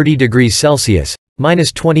 -30 degrees Celsius,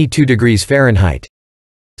 -22 degrees Fahrenheit.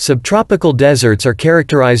 Subtropical deserts are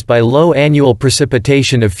characterized by low annual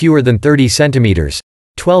precipitation of fewer than 30 centimeters,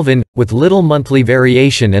 12 in, with little monthly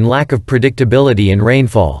variation and lack of predictability in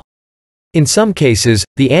rainfall. In some cases,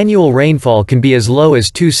 the annual rainfall can be as low as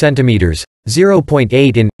 2 centimeters,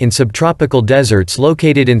 0.8 in subtropical deserts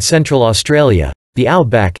located in Central Australia, the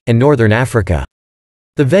outback, and northern Africa.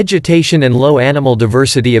 The vegetation and low animal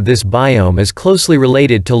diversity of this biome is closely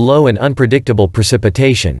related to low and unpredictable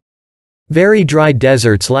precipitation. Very dry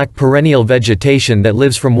deserts lack perennial vegetation that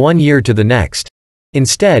lives from one year to the next.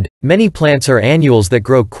 Instead, many plants are annuals that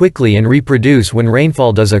grow quickly and reproduce when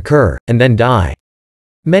rainfall does occur, and then die.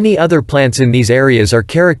 Many other plants in these areas are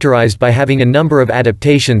characterized by having a number of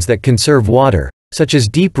adaptations that conserve water, such as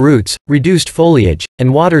deep roots, reduced foliage,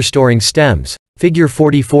 and water-storing stems. Figure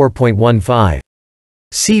 44.15.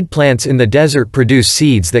 Seed plants in the desert produce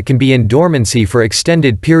seeds that can be in dormancy for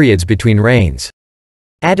extended periods between rains.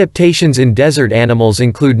 Adaptations in desert animals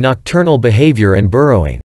include nocturnal behavior and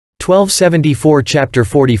burrowing. 1274 Chapter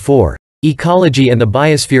 44, Ecology and the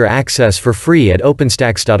Biosphere. Access for free at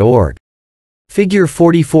openstax.org. Figure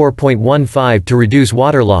 44.15. To reduce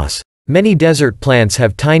water loss, many desert plants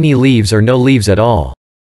have tiny leaves or no leaves at all.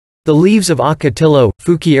 The leaves of Ocotillo,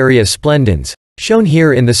 Fukiaria splendens, shown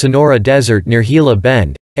here in the Sonora Desert near Gila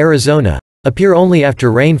Bend, Arizona, appear only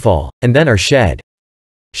after rainfall, and then are shed.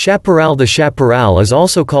 Chaparral. The chaparral is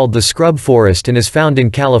also called the scrub forest and is found in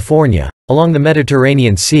California, along the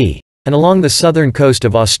Mediterranean Sea, and along the southern coast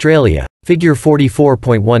of Australia. Figure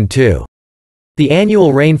 44.12. The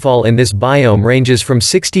annual rainfall in this biome ranges from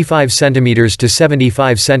 65 centimeters to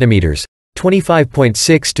 75 centimeters,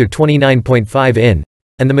 25.6 to 29.5 in,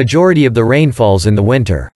 and the majority of the rain falls in the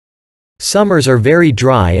winter. Summers are very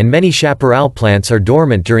dry and many chaparral plants are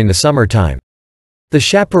dormant during the summertime. The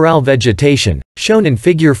chaparral vegetation, shown in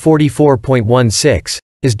Figure 44.16,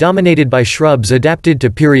 is dominated by shrubs adapted to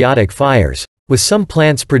periodic fires, with some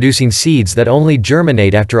plants producing seeds that only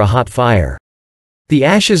germinate after a hot fire. The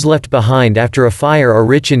ashes left behind after a fire are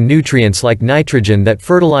rich in nutrients like nitrogen that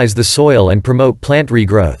fertilize the soil and promote plant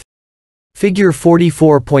regrowth. Figure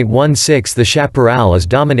 44.16. The chaparral is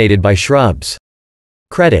dominated by shrubs.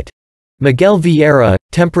 Credit. Miguel Vieira.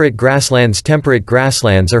 Temperate grasslands. Temperate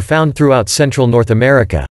grasslands are found throughout central North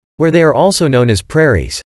America, where they are also known as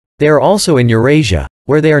prairies. They are also in Eurasia,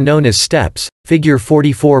 where they are known as steppes. Figure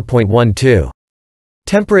 44.12.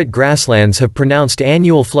 Temperate grasslands have pronounced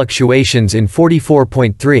annual fluctuations in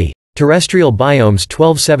 44.3, terrestrial biomes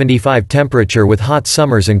 1275 temperature with hot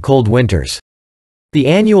summers and cold winters. The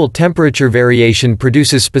annual temperature variation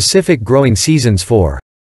produces specific growing seasons for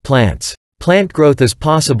plants. Plant growth is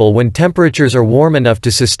possible when temperatures are warm enough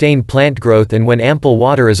to sustain plant growth and when ample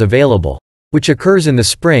water is available, which occurs in the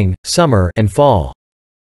spring, summer, and fall.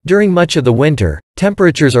 During much of the winter,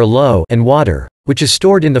 temperatures are low and water, which is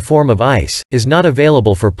stored in the form of ice, is not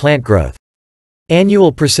available for plant growth.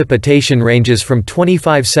 Annual precipitation ranges from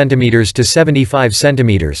 25 cm to 75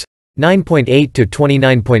 cm, 9.8 to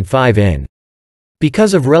 29.5 in.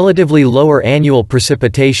 Because of relatively lower annual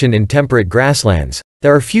precipitation in temperate grasslands,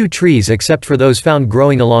 there are few trees except for those found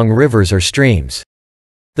growing along rivers or streams.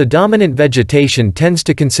 The dominant vegetation tends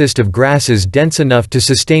to consist of grasses dense enough to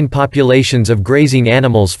sustain populations of grazing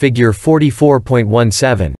animals. Figure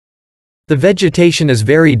 44.17. The vegetation is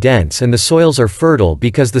very dense and the soils are fertile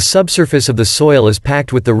because the subsurface of the soil is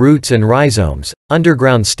packed with the roots and rhizomes,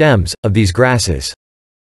 underground stems, of these grasses.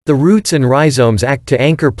 The roots and rhizomes act to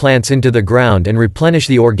anchor plants into the ground and replenish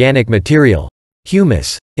the organic material,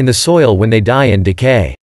 humus, in the soil when they die and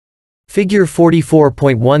decay. Figure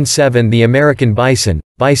 44.17. The American bison,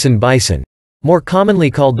 bison, more commonly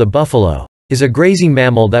called the buffalo, is a grazing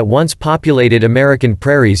mammal that once populated American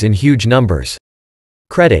prairies in huge numbers.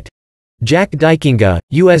 Credit: Jack Dykinga,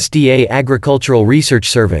 USDA Agricultural Research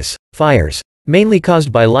Service. Fires, mainly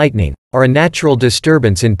caused by lightning, are a natural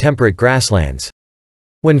disturbance in temperate grasslands.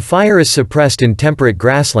 When fire is suppressed in temperate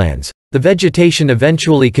grasslands, the vegetation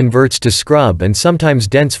eventually converts to scrub and sometimes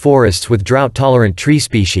dense forests with drought-tolerant tree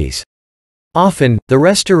species. Often, the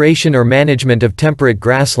restoration or management of temperate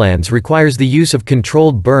grasslands requires the use of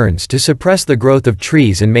controlled burns to suppress the growth of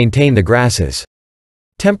trees and maintain the grasses.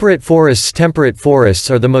 Temperate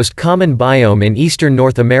forests are the most common biome in eastern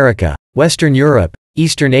North America, Western Europe,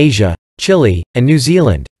 Eastern Asia, Chile, and New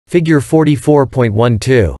Zealand. Figure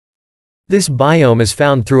 44.12. This biome is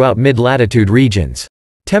found throughout mid-latitude regions.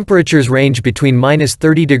 Temperatures range between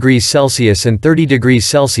 -30°C and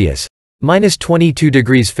 30°C,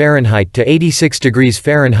 -22°F to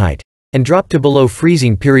 86°F, and drop to below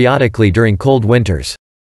freezing periodically during cold winters.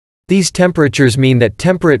 These temperatures mean that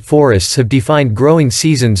temperate forests have defined growing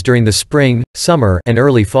seasons during the spring, summer, and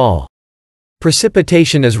early fall.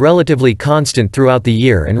 Precipitation is relatively constant throughout the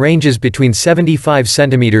year and ranges between 75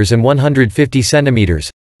 cm and 150 cm,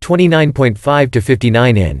 29.5 to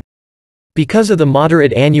 59 in. Because of the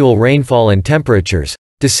moderate annual rainfall and temperatures,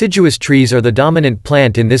 deciduous trees are the dominant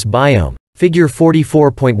plant in this biome. Figure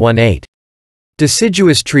 44.18.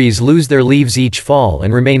 Deciduous trees lose their leaves each fall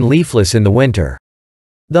and remain leafless in the winter.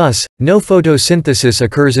 Thus, no photosynthesis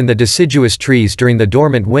occurs in the deciduous trees during the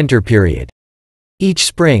dormant winter period. Each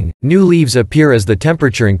spring, new leaves appear as the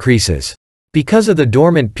temperature increases. Because of the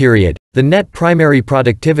dormant period, the net primary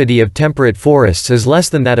productivity of temperate forests is less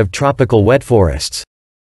than that of tropical wet forests.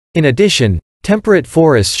 In addition, temperate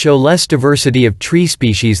forests show less diversity of tree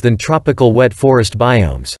species than tropical wet forest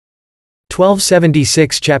biomes.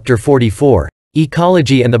 1276 Chapter 44,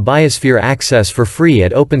 Ecology and the Biosphere. Access for free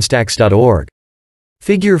at openstax.org.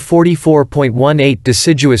 Figure 44.18.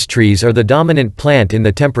 Deciduous trees are the dominant plant in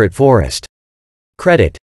the temperate forest.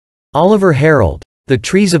 Credit: Oliver Harold. The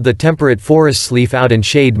trees of the temperate forests leaf out and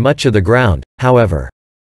shade much of the ground, however.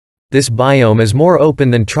 This biome is more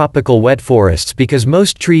open than tropical wet forests because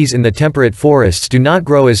most trees in the temperate forests do not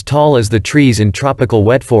grow as tall as the trees in tropical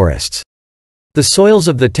wet forests. The soils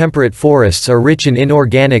of the temperate forests are rich in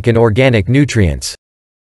inorganic and organic nutrients.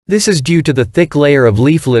 This is due to the thick layer of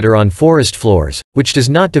leaf litter on forest floors, which does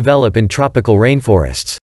not develop in tropical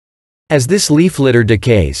rainforests. As this leaf litter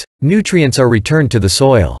decays, nutrients are returned to the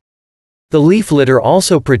soil. The leaf litter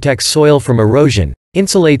also protects soil from erosion,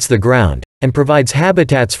 insulates the ground, and provides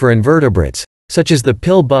habitats for invertebrates, such as the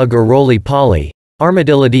pill bug or roly-poly,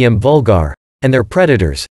 Armadillidium vulgar, and their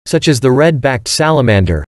predators, such as the red-backed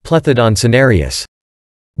salamander, Plethodon cinereus.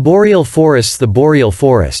 Boreal forests. The boreal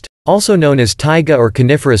forest, also known as taiga or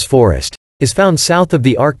coniferous forest, is found south of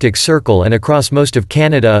the Arctic Circle and across most of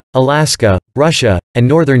Canada, Alaska, Russia, and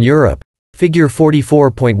northern Europe. Figure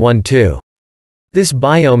 44.12. This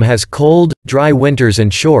biome has cold, dry winters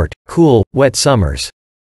and short, cool, wet summers.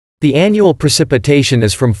 The annual precipitation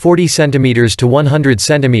is from 40 cm to 100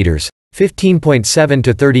 cm, 15.7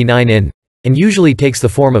 to 39 in, and usually takes the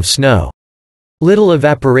form of snow. Little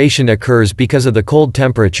evaporation occurs because of the cold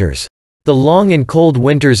temperatures. The long and cold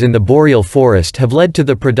winters in the boreal forest have led to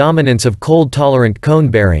the predominance of cold-tolerant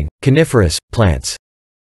cone-bearing, coniferous, plants.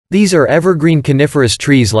 These are evergreen coniferous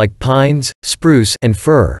trees like pines, spruce, and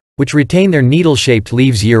fir, which retain their needle-shaped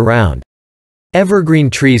leaves year-round. Evergreen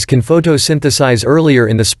trees can photosynthesize earlier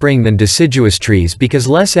in the spring than deciduous trees because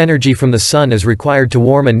less energy from the sun is required to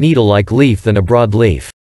warm a needle-like leaf than a broadleaf.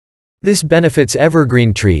 This benefits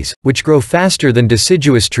evergreen trees, which grow faster than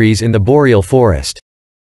deciduous trees in the boreal forest.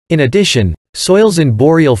 In addition, soils in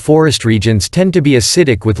boreal forest regions tend to be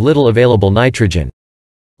acidic with little available nitrogen.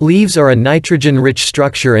 Leaves are a nitrogen-rich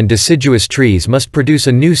structure and deciduous trees must produce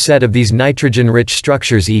a new set of these nitrogen-rich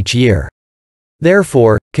structures each year.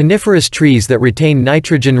 Therefore, coniferous trees that retain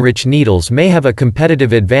nitrogen-rich needles may have a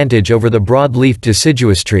competitive advantage over the broad-leafed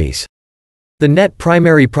deciduous trees. The net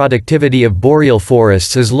primary productivity of boreal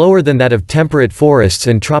forests is lower than that of temperate forests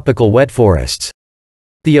and tropical wet forests.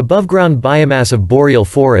 The above-ground biomass of boreal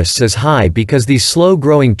forests is high because these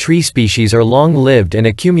slow-growing tree species are long-lived and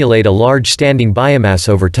accumulate a large standing biomass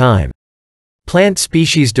over time. Plant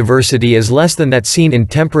species diversity is less than that seen in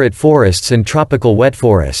temperate forests and tropical wet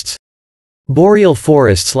forests. Boreal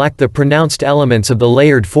forests lack the pronounced elements of the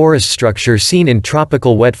layered forest structure seen in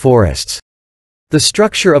tropical wet forests. The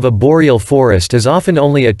structure of a boreal forest is often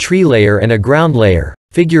only a tree layer and a ground layer,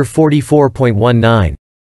 figure 44.19.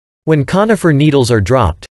 When conifer needles are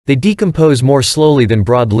dropped, they decompose more slowly than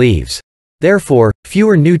broad leaves. Therefore,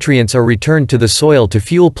 fewer nutrients are returned to the soil to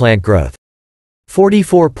fuel plant growth.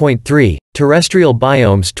 44.3. Terrestrial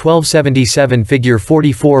biomes 1277 figure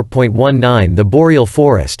 44.19. The boreal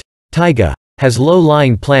forest, taiga, has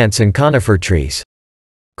low-lying plants and conifer trees.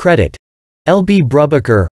 Credit. L. B.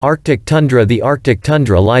 Brubaker, Arctic tundra. The Arctic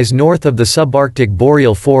tundra lies north of the subarctic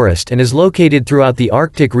boreal forest and is located throughout the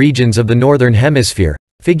Arctic regions of the Northern Hemisphere,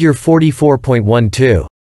 figure 44.12.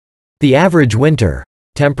 The average winter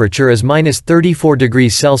temperature is -34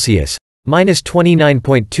 degrees Celsius,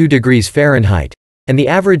 -29.2 degrees Fahrenheit, and the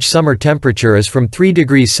average summer temperature is from 3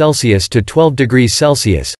 degrees Celsius to 12 degrees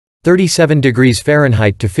Celsius, 37 degrees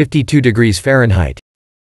Fahrenheit to 52 degrees Fahrenheit.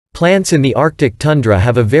 Plants in the Arctic tundra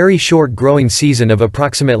have a very short growing season of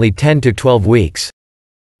approximately 10 to 12 weeks.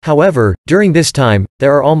 However, during this time,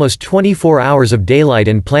 there are almost 24 hours of daylight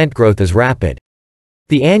and plant growth is rapid.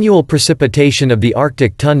 The annual precipitation of the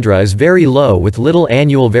Arctic tundra is very low with little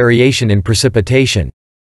annual variation in precipitation.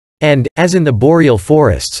 And, as in the boreal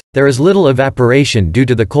forests, there is little evaporation due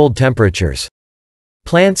to the cold temperatures.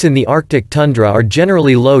 Plants in the Arctic tundra are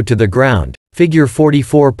generally low to the ground, figure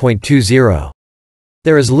 44.20.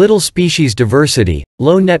 There is little species diversity,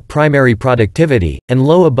 low net primary productivity, and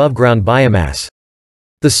low above-ground biomass.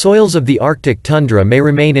 The soils of the Arctic tundra may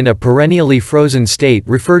remain in a perennially frozen state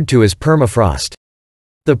referred to as permafrost.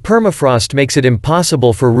 The permafrost makes it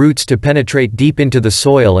impossible for roots to penetrate deep into the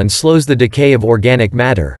soil and slows the decay of organic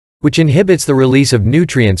matter, which inhibits the release of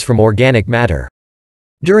nutrients from organic matter.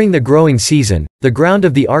 During the growing season, the ground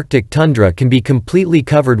of the Arctic tundra can be completely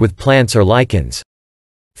covered with plants or lichens.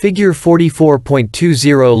 Figure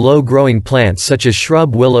 44.20. Low-growing plants such as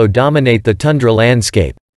shrub willow dominate the tundra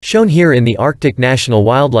landscape, shown here in the Arctic National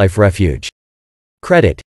Wildlife Refuge.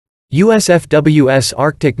 Credit. USFWS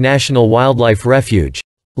Arctic National Wildlife Refuge.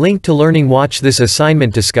 Link to learning. Watch this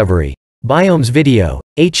assignment discovery. Biomes video,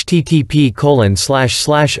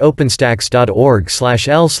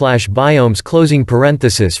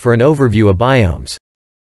 http://openstax.org/l/biomes for an overview of biomes.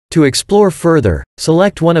 To explore further,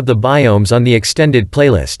 select one of the biomes on the extended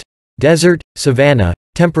playlist: desert, savanna,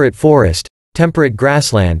 temperate forest, temperate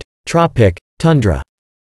grassland, tropic, tundra.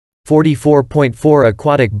 44.4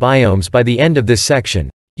 Aquatic biomes. By the end of this section,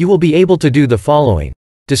 you will be able to do the following.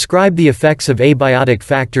 Describe the effects of abiotic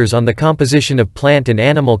factors on the composition of plant and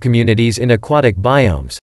animal communities in aquatic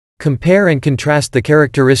biomes. Compare and contrast the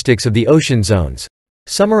characteristics of the ocean zones.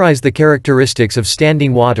 Summarize the characteristics of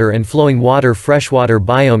standing water and flowing water freshwater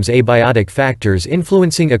biomes. Abiotic factors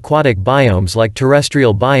influencing aquatic biomes. Like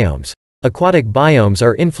terrestrial biomes, aquatic biomes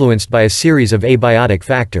are influenced by a series of abiotic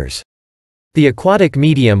factors. The aquatic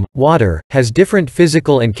medium, water, has different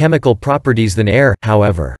physical and chemical properties than air,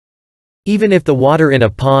 however. Even if the water in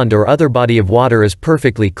a pond or other body of water is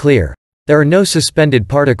perfectly clear, there are no suspended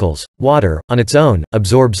particles. Water, on its own,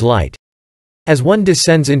 absorbs light. As one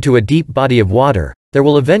descends into a deep body of water, there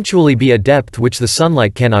will eventually be a depth which the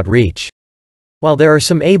sunlight cannot reach. While there are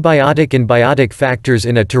some abiotic and biotic factors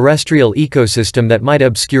in a terrestrial ecosystem that might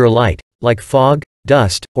obscure light, like fog,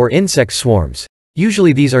 dust, or insect swarms,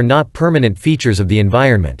 usually these are not permanent features of the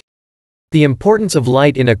environment. The importance of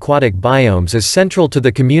light in aquatic biomes is central to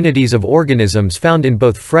the communities of organisms found in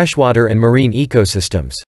both freshwater and marine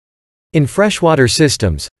ecosystems. In freshwater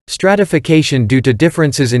systems, stratification due to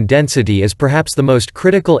differences in density is perhaps the most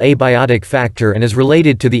critical abiotic factor and is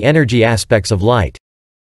related to the energy aspects of light.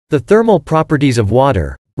 The thermal properties of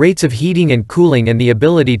water, rates of heating and cooling, and the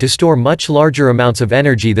ability to store much larger amounts of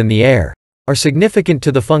energy than the air, are significant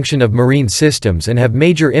to the function of marine systems and have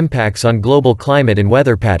major impacts on global climate and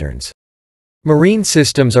weather patterns. Marine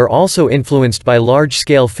systems are also influenced by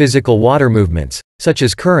large-scale physical water movements, such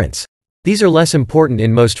as currents. These are less important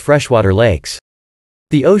in most freshwater lakes.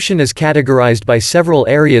 The ocean is categorized by several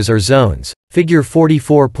areas or zones, figure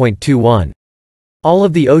 44.21. All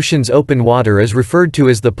of the ocean's open water is referred to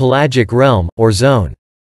as the pelagic realm, or zone.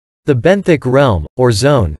 The benthic realm, or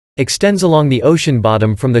zone, extends along the ocean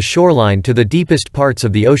bottom from the shoreline to the deepest parts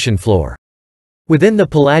of the ocean floor. Within the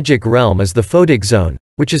pelagic realm is the photic zone,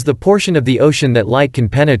 which is the portion of the ocean that light can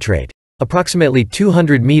penetrate, approximately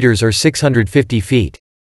 200 meters or 650 feet.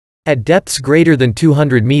 At depths greater than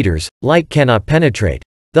 200 meters, light cannot penetrate.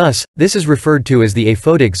 Thus, this is referred to as the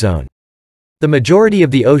aphotic zone. The majority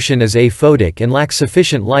of the ocean is aphotic and lacks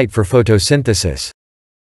sufficient light for photosynthesis.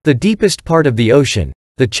 The deepest part of the ocean,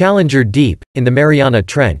 the Challenger Deep, in the Mariana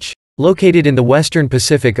Trench, located in the western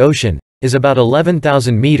Pacific Ocean, is about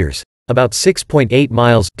 11,000 meters, about 6.8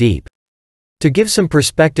 miles, deep. To give some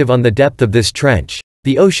perspective on the depth of this trench,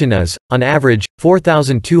 the ocean is, on average,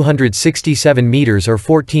 4,267 meters or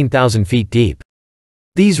 14,000 feet deep.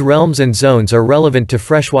 These realms and zones are relevant to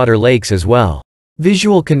freshwater lakes as well.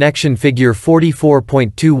 Visual connection figure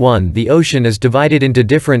 44.21. The ocean is divided into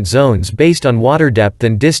different zones based on water depth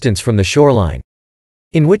and distance from the shoreline.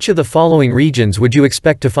 In which of the following regions would you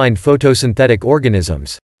expect to find photosynthetic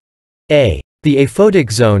organisms? A. The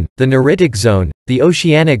aphotic zone, the neritic zone, the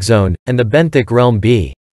oceanic zone, and the benthic realm.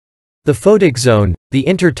 B. The photic zone, the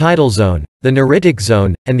intertidal zone, the neritic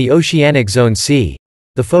zone, and the oceanic zone. C.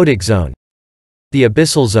 The photic zone, the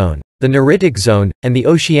abyssal zone, the neritic zone, and the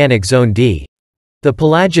oceanic zone. D. The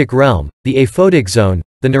pelagic realm, the aphotic zone,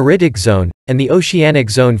 the neritic zone, and the oceanic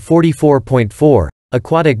zone. 44.4.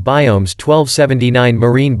 Aquatic biomes. 1279.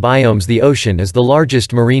 Marine biomes. The ocean is the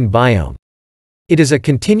largest marine biome. It is a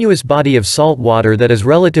continuous body of salt water that is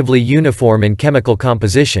relatively uniform in chemical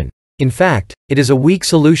composition. In fact, it is a weak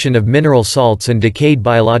solution of mineral salts and decayed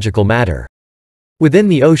biological matter. Within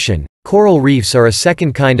the ocean, coral reefs are a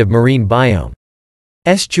second kind of marine biome.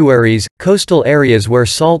 Estuaries, coastal areas where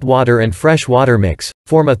salt water and fresh water mix,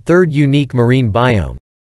 form a third unique marine biome.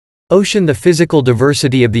 Ocean. The physical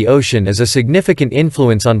diversity of the ocean is a significant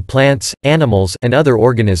influence on plants, animals, and other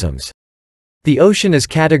organisms. The ocean is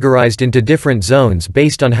categorized into different zones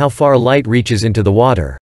based on how far light reaches into the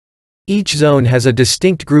water. Each zone has a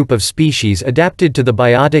distinct group of species adapted to the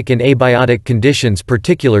biotic and abiotic conditions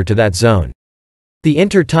particular to that zone. The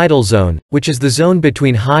intertidal zone, which is the zone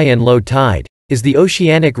between high and low tide, is the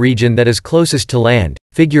oceanic region that is closest to land,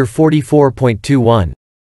 figure 44.21.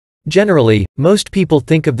 Generally, most people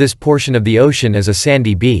think of this portion of the ocean as a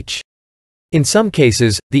sandy beach. In some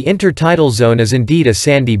cases, the intertidal zone is indeed a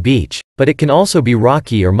sandy beach, but it can also be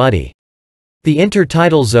rocky or muddy. The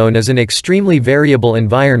intertidal zone is an extremely variable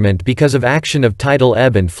environment because of action of tidal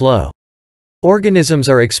ebb and flow. Organisms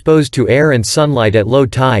are exposed to air and sunlight at low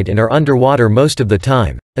tide and are underwater most of the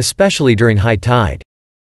time, especially during high tide.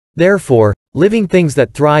 Therefore, living things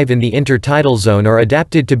that thrive in the intertidal zone are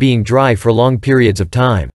adapted to being dry for long periods of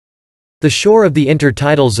time. The shore of the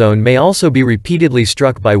intertidal zone may also be repeatedly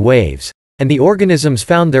struck by waves, and the organisms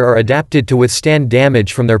found there are adapted to withstand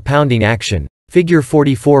damage from their pounding action, figure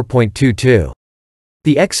 44.22.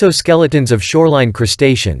 The exoskeletons of shoreline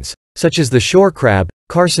crustaceans, such as the shore crab,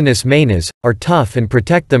 Carcinus manus, are tough and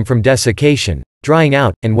protect them from desiccation, drying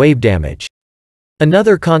out, and wave damage.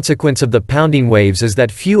 Another consequence of the pounding waves is that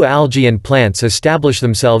few algae and plants establish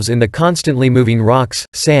themselves in the constantly moving rocks,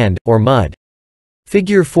 sand, or mud.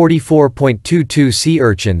 Figure 44.22. Sea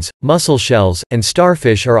urchins, mussel shells, and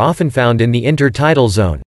starfish are often found in the intertidal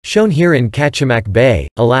zone, shown here in Kachemak Bay,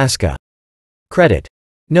 Alaska. Credit.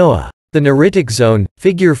 NOAA. The neritic zone,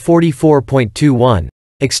 figure 44.21,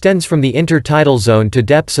 extends from the intertidal zone to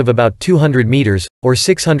depths of about 200 meters, or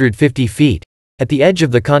 650 feet, at the edge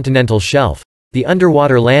of the continental shelf, the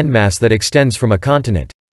underwater landmass that extends from a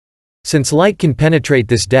continent. Since light can penetrate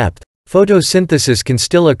this depth, photosynthesis can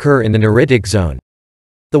still occur in the neritic zone.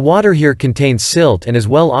 The water here contains silt and is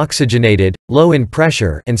well oxygenated, low in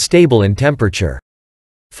pressure, and stable in temperature.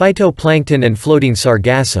 Phytoplankton and floating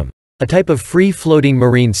sargassum, a type of free-floating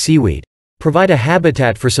marine seaweed, provide a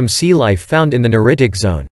habitat for some sea life found in the neritic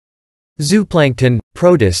zone. Zooplankton,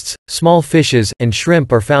 protists, small fishes, and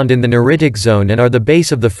shrimp are found in the neritic zone and are the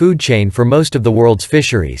base of the food chain for most of the world's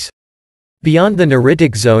fisheries. Beyond the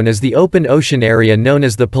neritic zone is the open ocean area known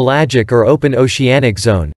as the pelagic or open oceanic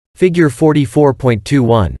zone, figure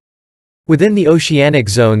 44.21. Within the oceanic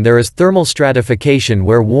zone there is thermal stratification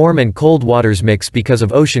where warm and cold waters mix because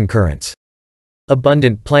of ocean currents.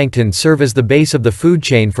 Abundant plankton serve as the base of the food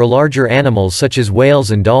chain for larger animals such as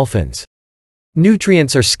whales and dolphins.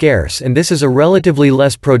 Nutrients are scarce and this is a relatively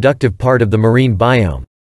less productive part of the marine biome.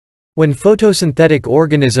 When photosynthetic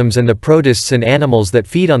organisms and the protists and animals that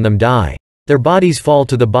feed on them die, their bodies fall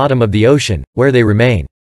to the bottom of the ocean, where they remain.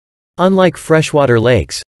 Unlike freshwater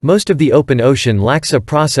lakes, most of the open ocean lacks a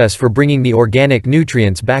process for bringing the organic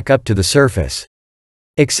nutrients back up to the surface.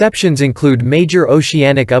 Exceptions include major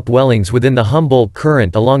oceanic upwellings within the Humboldt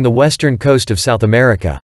Current along the western coast of South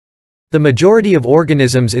America. The majority of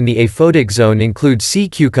organisms in the aphotic zone include sea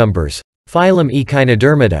cucumbers, phylum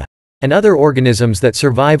Echinodermata, and other organisms that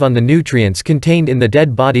survive on the nutrients contained in the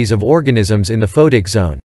dead bodies of organisms in the photic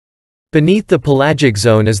zone. Beneath the pelagic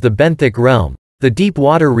zone is the benthic realm, the deep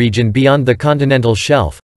water region beyond the continental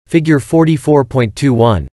shelf, figure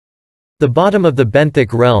 44.21. The bottom of the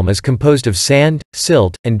benthic realm is composed of sand,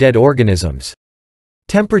 silt, and dead organisms.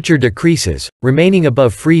 Temperature decreases, remaining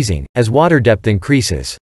above freezing, as water depth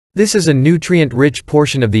increases. This is a nutrient-rich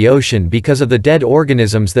portion of the ocean because of the dead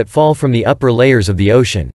organisms that fall from the upper layers of the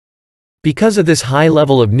ocean. Because of this high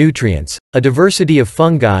level of nutrients, a diversity of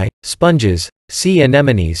fungi, sponges, sea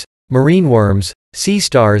anemones, marine worms, sea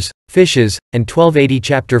stars, fishes, and 1280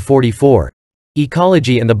 Chapter 44,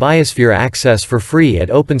 Ecology and the Biosphere access for free at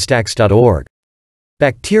OpenStax.org.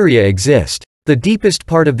 Bacteria exist. The deepest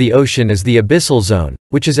part of the ocean is the abyssal zone,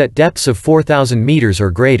 which is at depths of 4,000 meters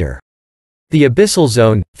or greater. The abyssal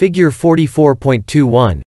zone, figure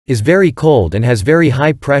 44.21, is very cold and has very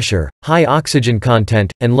high pressure, high oxygen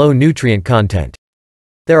content, and low nutrient content.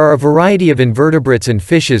 There are a variety of invertebrates and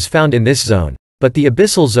fishes found in this zone, but the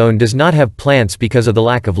abyssal zone does not have plants because of the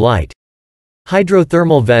lack of light.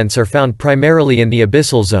 Hydrothermal vents are found primarily in the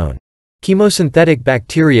abyssal zone. Chemosynthetic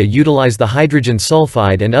bacteria utilize the hydrogen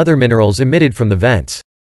sulfide and other minerals emitted from the vents.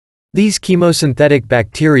 These chemosynthetic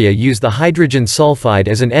bacteria use the hydrogen sulfide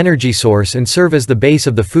as an energy source and serve as the base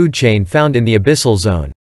of the food chain found in the abyssal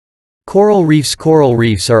zone. Coral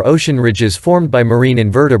reefs are ocean ridges formed by marine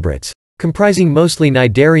invertebrates, comprising mostly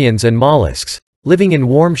cnidarians and mollusks, living in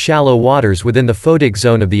warm shallow waters within the photic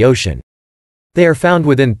zone of the ocean. They are found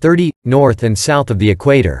within 30, north and south of the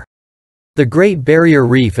equator. The Great Barrier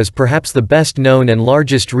Reef is perhaps the best known and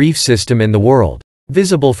largest reef system in the world,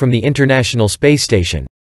 visible from the International Space Station.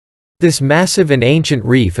 This massive and ancient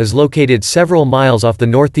reef is located several miles off the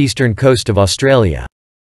northeastern coast of Australia.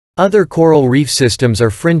 Other coral reef systems are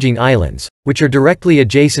fringing islands, which are directly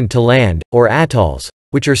adjacent to land, or atolls,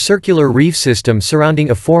 which are circular reef systems surrounding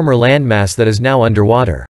a former landmass that is now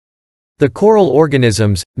underwater. The coral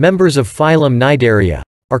organisms, members of phylum Cnidaria,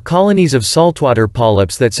 are colonies of saltwater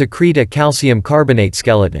polyps that secrete a calcium carbonate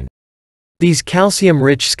skeleton. These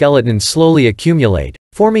calcium-rich skeletons slowly accumulate,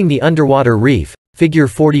 forming the underwater reef, figure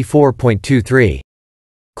 44.23.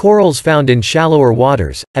 Corals found in shallower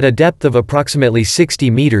waters, at a depth of approximately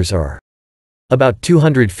 60 meters or about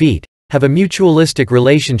 200 feet, have a mutualistic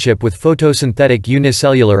relationship with photosynthetic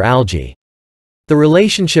unicellular algae. The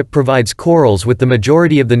relationship provides corals with the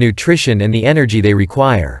majority of the nutrition and the energy they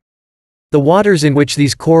require. The waters in which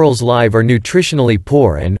these corals live are nutritionally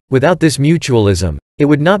poor and, without this mutualism, it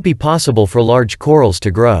would not be possible for large corals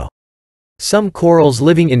to grow. Some corals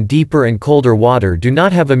living in deeper and colder water do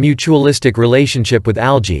not have a mutualistic relationship with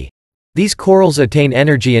algae. These corals attain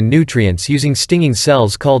energy and nutrients using stinging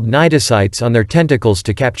cells called cnidocytes on their tentacles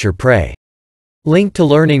to capture prey. Link to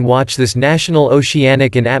learning. Watch this National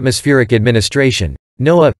Oceanic and Atmospheric Administration,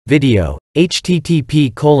 NOAA, video,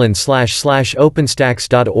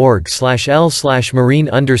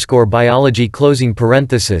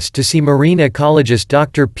 http://openstax.org/l/marine_biology. To see marine ecologist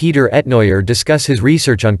Dr. Peter Etnoyer discuss his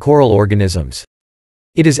research on coral organisms.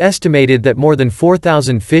 It is estimated that more than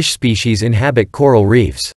 4,000 fish species inhabit coral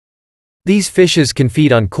reefs. These fishes can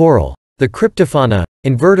feed on coral, the cryptofauna,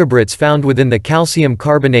 invertebrates found within the calcium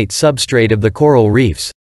carbonate substrate of the coral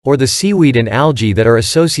reefs, or the seaweed and algae that are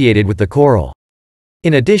associated with the coral.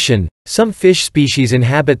 In addition, some fish species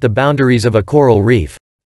inhabit the boundaries of a coral reef.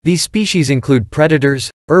 These species include predators,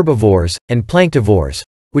 herbivores, and planktivores,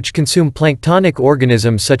 which consume planktonic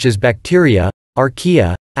organisms such as bacteria,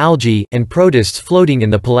 archaea, algae, and protists floating in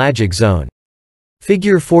the pelagic zone.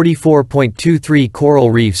 Figure 44.23.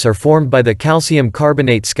 Coral reefs are formed by the calcium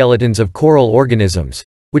carbonate skeletons of coral organisms,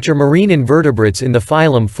 which are marine invertebrates in the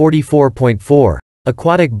phylum 44.4,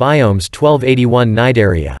 aquatic biomes 1281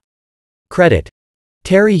 Cnidaria. Credit: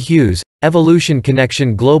 Terry Hughes, Evolution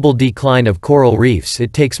Connection. Global decline of coral reefs.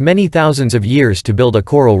 It takes many thousands of years to build a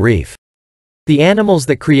coral reef. The animals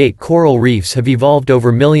that create coral reefs have evolved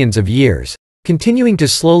over millions of years, continuing to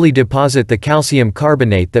slowly deposit the calcium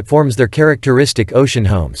carbonate that forms their characteristic ocean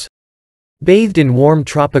homes. Bathed in warm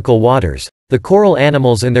tropical waters, the coral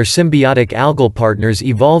animals and their symbiotic algal partners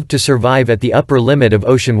evolved to survive at the upper limit of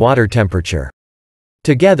ocean water temperature.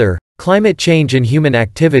 Together, climate change and human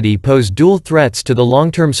activity pose dual threats to the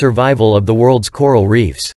long-term survival of the world's coral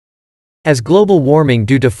reefs. As global warming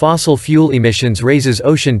due to fossil fuel emissions raises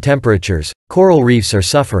ocean temperatures, coral reefs are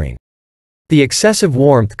suffering. The excessive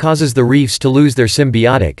warmth causes the reefs to lose their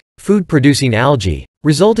symbiotic, food-producing algae,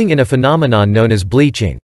 resulting in a phenomenon known as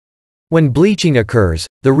bleaching. When bleaching occurs,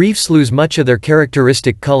 the reefs lose much of their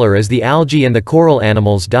characteristic color as the algae and the coral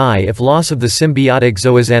animals die if loss of the symbiotic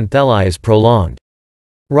zooxanthellae is prolonged.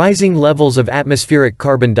 Rising levels of atmospheric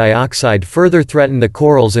carbon dioxide further threaten the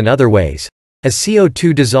corals in other ways. As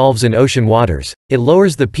CO2 dissolves in ocean waters, it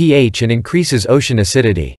lowers the pH and increases ocean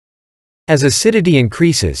acidity. As acidity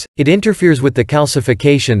increases, it interferes with the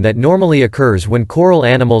calcification that normally occurs when coral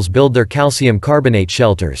animals build their calcium carbonate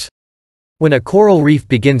shelters. When a coral reef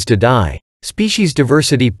begins to die, species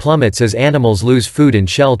diversity plummets as animals lose food and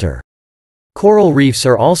shelter. Coral reefs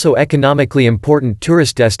are also economically important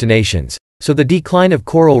tourist destinations, so the decline of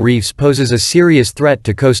coral reefs poses a serious threat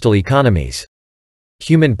to coastal economies.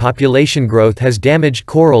 Human population growth has damaged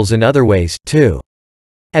corals in other ways, too.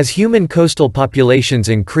 As human coastal populations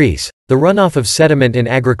increase, the runoff of sediment and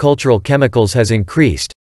agricultural chemicals has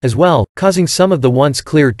increased, as well, causing some of the once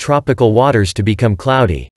clear tropical waters to become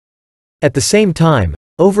cloudy. At the same time,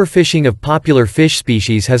 overfishing of popular fish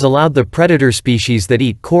species has allowed the predator species that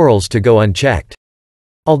eat corals to go unchecked.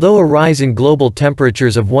 Although a rise in global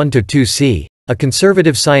temperatures of 1 to 2 C, a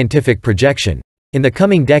conservative scientific projection, in the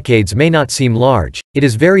coming decades may not seem large, it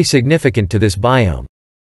is very significant to this biome.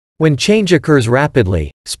 When change occurs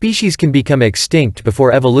rapidly, species can become extinct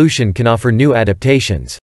before evolution can offer new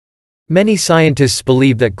adaptations. Many scientists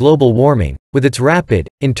believe that global warming, with its rapid,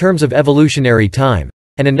 in terms of evolutionary time,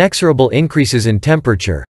 and inexorable increases in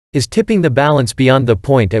temperature, is tipping the balance beyond the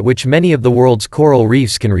point at which many of the world's coral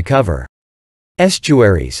reefs can recover.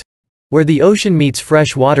 Estuaries. Where the ocean meets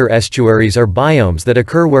freshwater, estuaries are biomes that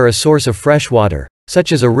occur where a source of fresh water,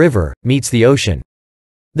 such as a river, meets the ocean.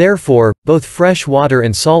 Therefore, both fresh water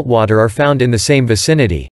and salt water are found in the same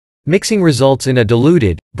vicinity. Mixing results in a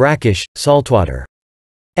diluted, brackish, saltwater.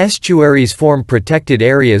 Estuaries form protected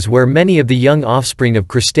areas where many of the young offspring of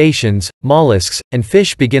crustaceans, mollusks, and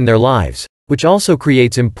fish begin their lives, which also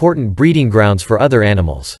creates important breeding grounds for other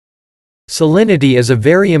animals. Salinity is a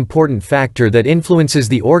very important factor that influences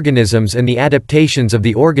the organisms and the adaptations of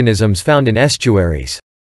the organisms found in estuaries.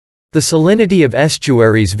 The salinity of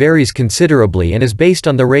estuaries varies considerably and is based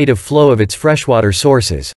on the rate of flow of its freshwater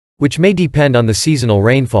sources, which may depend on the seasonal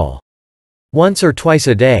rainfall. Once or twice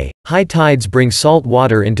a day, high tides bring salt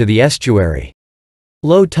water into the estuary.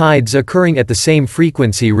 Low tides occurring at the same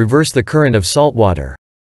frequency reverse the current of salt water.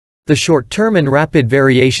 The short-term and rapid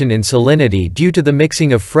variation in salinity due to the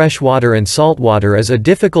mixing of fresh water and salt water is a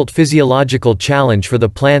difficult physiological challenge for the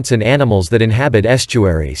plants and animals that inhabit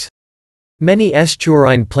estuaries. Many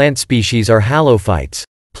estuarine plant species are halophytes,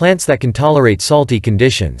 plants that can tolerate salty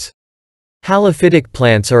conditions. Halophytic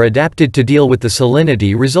plants are adapted to deal with the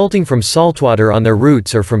salinity resulting from saltwater on their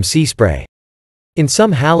roots or from sea spray. In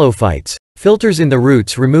some halophytes, filters in the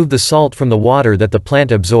roots remove the salt from the water that the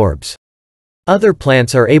plant absorbs. Other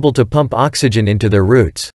plants are able to pump oxygen into their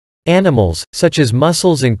roots. Animals, such as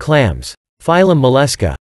mussels and clams, phylum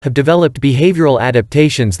Mollusca, have developed behavioral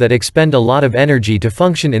adaptations that expend a lot of energy to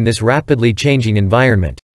function in this rapidly changing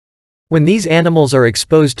environment. When these animals are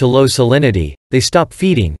exposed to low salinity, they stop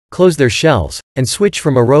feeding, close their shells, and switch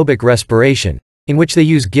from aerobic respiration, in which they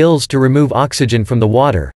use gills to remove oxygen from the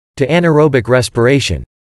water, to anaerobic respiration,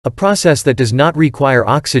 a process that does not require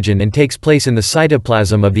oxygen and takes place in the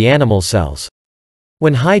cytoplasm of the animal cells.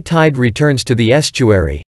 When high tide returns to the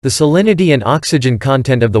estuary, the salinity and oxygen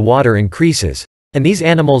content of the water increases, and these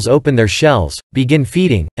animals open their shells, begin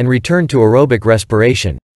feeding, and return to aerobic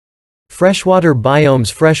respiration. Freshwater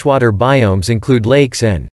biomes include lakes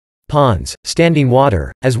and ponds, standing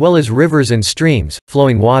water, as well as rivers and streams,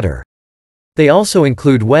 flowing water. They also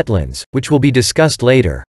include wetlands, which will be discussed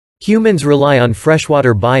later. Humans rely on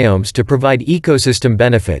freshwater biomes to provide ecosystem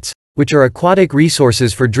benefits, which are aquatic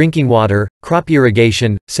resources for drinking water, crop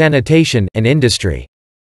irrigation, sanitation, and industry.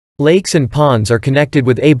 Lakes and ponds are connected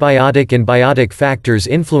with abiotic and biotic factors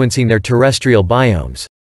influencing their terrestrial biomes.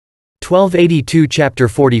 1282 Chapter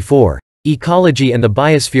 44, Ecology and the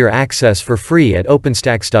Biosphere, access for free at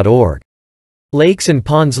openstax.org. Lakes and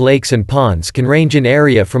ponds can range in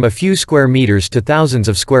area from a few square meters to thousands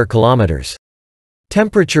of square kilometers.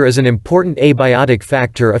 Temperature is an important abiotic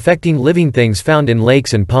factor affecting living things found in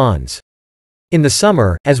lakes and ponds. In the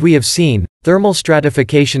summer, as we have seen, thermal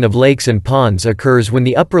stratification of lakes and ponds occurs when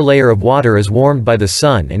the upper layer of water is warmed by the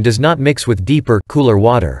sun and does not mix with deeper, cooler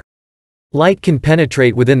water. Light can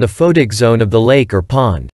penetrate within the photic zone of the lake or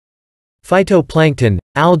pond. Phytoplankton,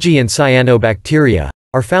 algae and cyanobacteria,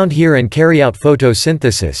 are found here and carry out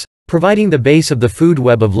photosynthesis, providing the base of the food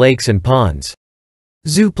web of lakes and ponds.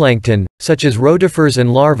 Zooplankton, such as rotifers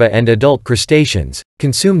and larvae and adult crustaceans,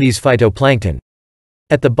 consume these phytoplankton.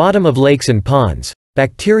 At the bottom of lakes and ponds,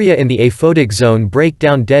 bacteria in the aphotic zone break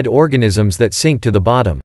down dead organisms that sink to the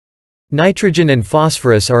bottom. Nitrogen and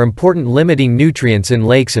phosphorus are important limiting nutrients in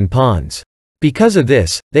lakes and ponds. Because of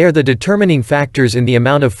this, they are the determining factors in the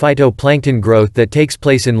amount of phytoplankton growth that takes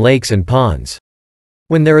place in lakes and ponds.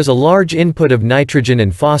 When there is a large input of nitrogen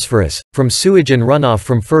and phosphorus, from sewage and runoff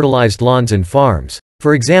from fertilized lawns and farms,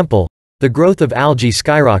 for example, the growth of algae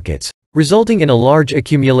skyrockets, resulting in a large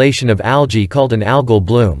accumulation of algae called an algal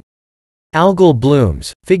bloom. Algal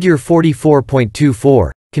blooms, figure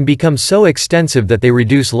 44.24, can become so extensive that they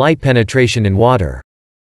reduce light penetration in water.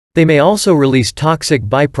 They may also release toxic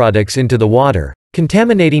byproducts into the water,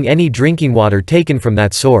 contaminating any drinking water taken from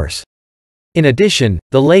that source. In addition,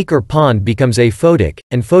 the lake or pond becomes aphotic,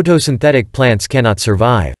 and photosynthetic plants cannot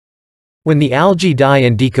survive. When the algae die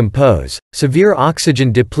and decompose, severe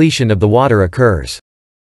oxygen depletion of the water occurs.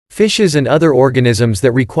 Fishes and other organisms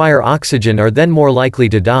that require oxygen are then more likely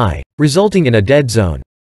to die, resulting in a dead zone.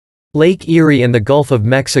 Lake Erie and the Gulf of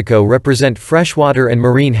Mexico represent freshwater and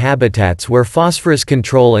marine habitats where phosphorus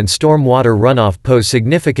control and storm water runoff pose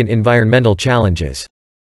significant environmental challenges.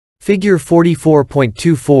 Figure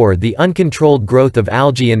 44.24. The uncontrolled growth of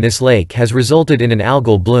algae in this lake has resulted in an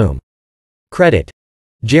algal bloom. Credit: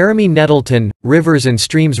 Jeremy Nettleton. Rivers and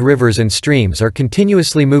streams. Rivers and streams are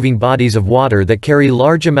continuously moving bodies of water that carry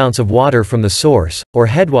large amounts of water from the source, or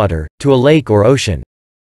headwater, to a lake or ocean.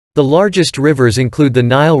 The largest rivers include the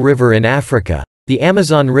Nile River in Africa, the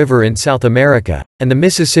Amazon River in South America, and the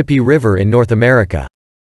Mississippi River in North America.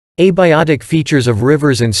 Abiotic features of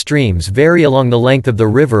rivers and streams vary along the length of the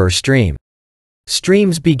river or stream.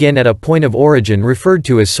 Streams begin at a point of origin referred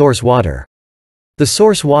to as source water. The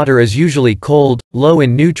source water is usually cold, low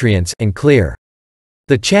in nutrients, and clear.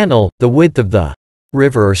 The channel, the width of the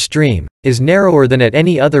river or stream, is narrower than at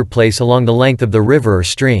any other place along the length of the river or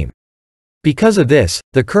stream. Because of this,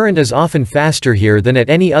 the current is often faster here than at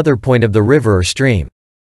any other point of the river or stream.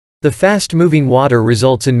 The fast-moving water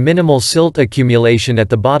results in minimal silt accumulation at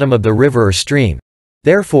the bottom of the river or stream.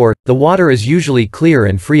 Therefore, the water is usually clear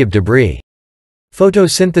and free of debris.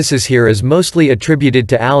 Photosynthesis here is mostly attributed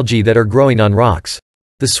to algae that are growing on rocks.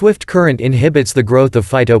 The swift current inhibits the growth of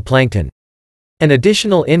phytoplankton. An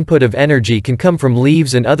additional input of energy can come from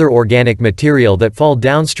leaves and other organic material that fall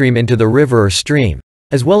downstream into the river or stream,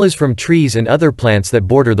 as well as from trees and other plants that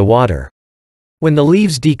border the water. When the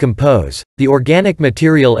leaves decompose, the organic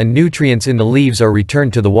material and nutrients in the leaves are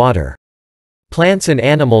returned to the water. Plants and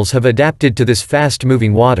animals have adapted to this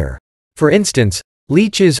fast-moving water. For instance,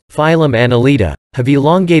 leeches, phylum Annelida, have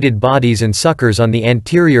elongated bodies and suckers on the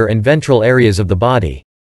anterior and ventral areas of the body.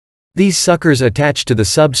 These suckers attach to the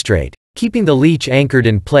substrate, keeping the leech anchored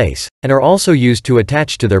in place, and are also used to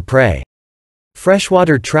attach to their prey.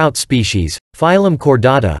 Freshwater trout species, phylum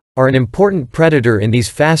Chordata, are an important predator in these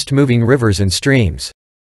fast-moving rivers and streams.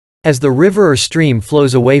 As the river or stream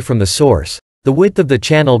flows away from the source, the width of the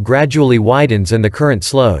channel gradually widens and the current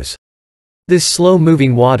slows. This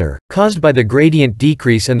slow-moving water, caused by the gradient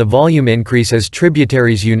decrease and the volume increase as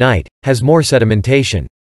tributaries unite, has more sedimentation.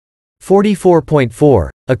 44.4.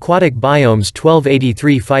 Aquatic biomes.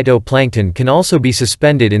 1283. Phytoplankton can also be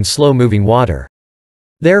suspended in slow-moving water.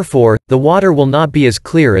 Therefore, the water will not be as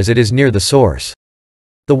clear as it is near the source.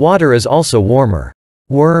 The water is also warmer.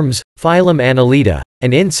 Worms, phylum Annelida,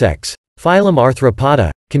 and insects, phylum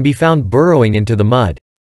Arthropoda, can be found burrowing into the mud.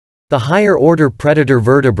 The higher-order predator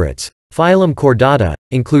vertebrates, phylum Chordata,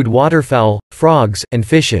 include waterfowl, frogs, and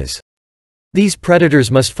fishes. These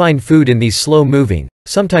predators must find food in these slow-moving,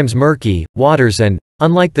 sometimes murky, waters and,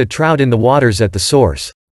 unlike the trout in the waters at the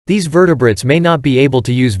source, these vertebrates may not be able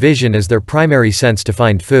to use vision as their primary sense to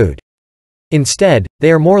find food. Instead,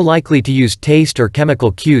 they are more likely to use taste or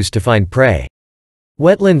chemical cues to find prey.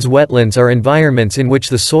 Wetlands. Wetlands are environments in which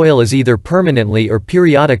the soil is either permanently or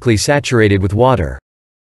periodically saturated with water.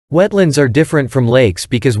 Wetlands are different from lakes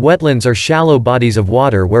because wetlands are shallow bodies of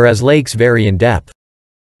water whereas lakes vary in depth.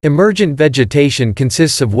 Emergent vegetation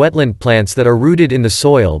consists of wetland plants that are rooted in the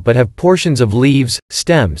soil but have portions of leaves,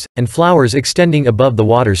 stems, and flowers extending above the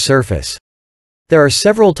water's surface. There are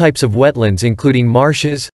several types of wetlands including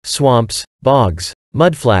marshes, swamps, bogs,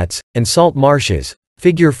 mudflats, and salt marshes,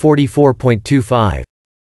 figure 44.25.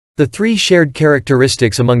 The three shared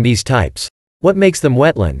characteristics among these types, what makes them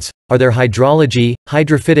wetlands, are their hydrology,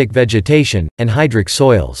 hydrophytic vegetation, and hydric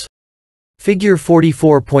soils. Figure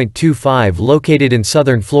 44.25. Located in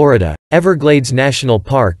southern Florida, Everglades National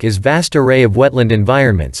Park is a vast array of wetland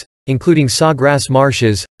environments, including sawgrass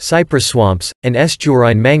marshes, cypress swamps, and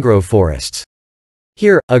estuarine mangrove forests.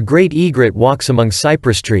 Here, a great egret walks among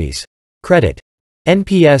cypress trees. Credit.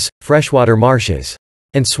 NPS, freshwater marshes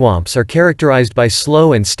and swamps are characterized by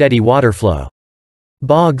slow and steady water flow.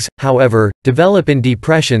 Bogs, however, develop in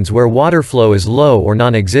depressions where water flow is low or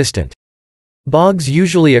non-existent. Bogs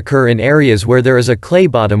usually occur in areas where there is a clay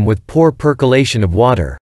bottom with poor percolation of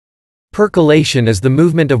water. Percolation is the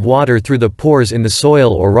movement of water through the pores in the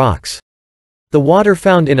soil or rocks. The water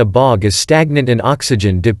found in a bog is stagnant and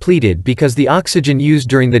oxygen depleted because the oxygen used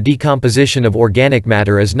during the decomposition of organic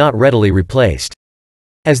matter is not readily replaced.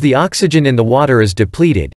 As the oxygen in the water is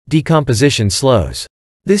depleted, decomposition slows.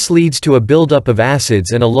 This leads to a buildup of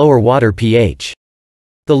acids and a lower water pH.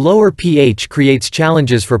 The lower pH creates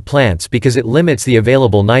challenges for plants because it limits the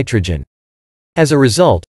available nitrogen. As a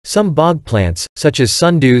result, some bog plants, such as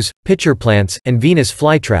sundews, pitcher plants, and Venus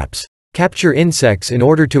flytraps, capture insects in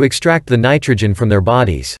order to extract the nitrogen from their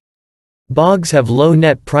bodies. Bogs have low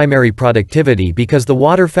net primary productivity because the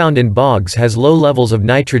water found in bogs has low levels of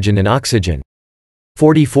nitrogen and oxygen.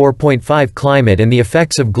 44.5 Climate and the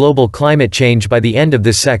effects of global climate change. By the end of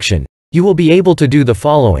this section, you will be able to do the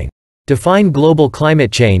following. Define global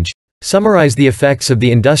climate change, summarize the effects of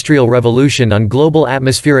the Industrial Revolution on global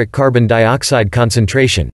atmospheric carbon dioxide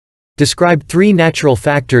concentration, describe 3 natural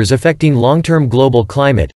factors affecting long-term global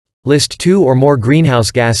climate, list 2 or more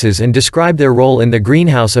greenhouse gases and describe their role in the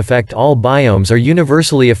greenhouse effect. All biomes are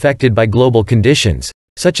universally affected by global conditions,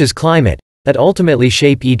 such as climate, that ultimately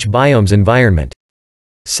shape each biome's environment.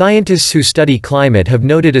 Scientists who study climate have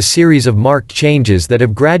noted a series of marked changes that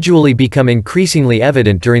have gradually become increasingly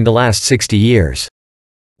evident during the last 60 years.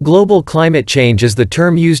 Global climate change is the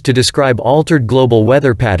term used to describe altered global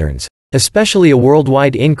weather patterns, especially a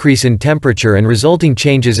worldwide increase in temperature and resulting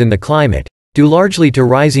changes in the climate, due largely to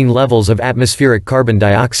rising levels of atmospheric carbon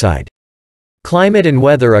dioxide. Climate and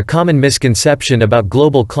weather. A common misconception about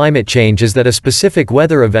global climate change is that a specific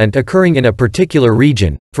weather event occurring in a particular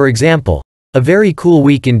region, for example, a very cool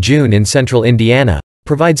week in June in central Indiana,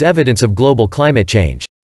 provides evidence of global climate change.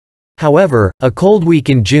 However, a cold week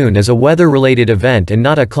in June is a weather-related event and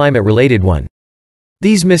not a climate-related one.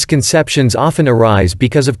 These misconceptions often arise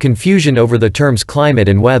because of confusion over the terms climate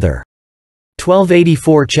and weather.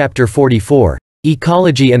 1284 Chapter 44,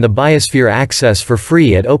 Ecology and the Biosphere. Access for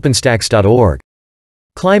free at OpenStax.org.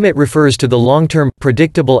 Climate refers to the long-term,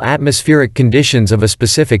 predictable atmospheric conditions of a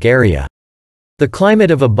specific area. The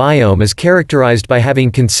climate of a biome is characterized by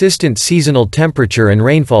having consistent seasonal temperature and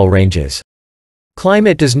rainfall ranges.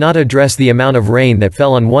 Climate does not address the amount of rain that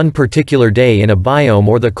fell on one particular day in a biome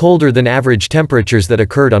or the colder than average temperatures that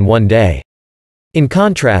occurred on one day. In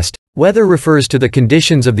contrast, weather refers to the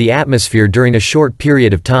conditions of the atmosphere during a short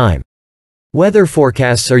period of time. Weather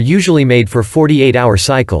forecasts are usually made for 48-hour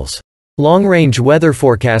cycles. Long-range weather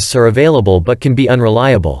forecasts are available but can be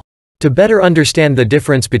unreliable. To better understand the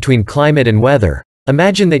difference between climate and weather,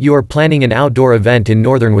 imagine that you are planning an outdoor event in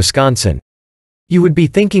northern Wisconsin. You would be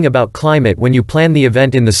thinking about climate when you plan the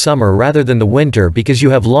event in the summer rather than the winter because you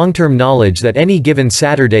have long-term knowledge that any given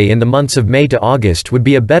Saturday in the months of May to August would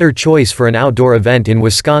be a better choice for an outdoor event in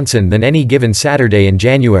Wisconsin than any given Saturday in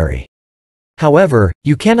January. However,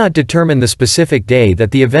 you cannot determine the specific day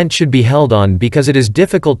that the event should be held on because it is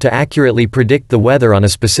difficult to accurately predict the weather on a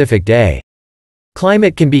specific day.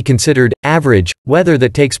 Climate can be considered average weather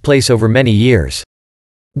that takes place over many years.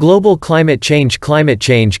 Global climate change. Climate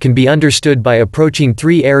change can be understood by approaching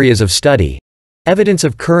 3 areas of study: evidence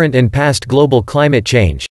of current and past global climate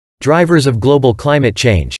change, drivers of global climate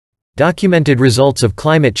change, documented results of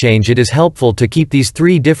climate change. It is helpful to keep these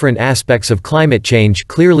 3 different aspects of climate change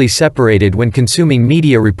clearly separated when consuming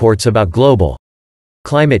media reports about global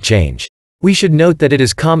climate change. We should note that it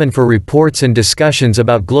is common for reports and discussions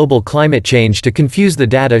about global climate change to confuse the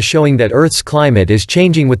data showing that Earth's climate is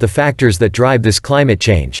changing with the factors that drive this climate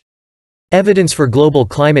change. Evidence for global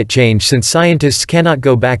climate change. Since scientists cannot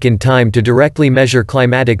go back in time to directly measure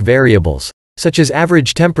climatic variables, such as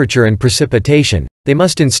average temperature and precipitation, they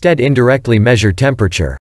must instead indirectly measure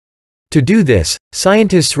temperature. To do this,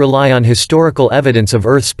 scientists rely on historical evidence of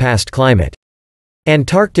Earth's past climate.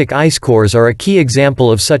 Antarctic ice cores are a key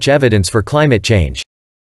example of such evidence for climate change.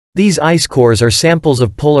 These ice cores are samples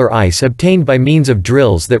of polar ice obtained by means of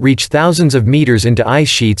drills that reach thousands of meters into ice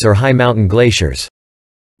sheets or high mountain glaciers.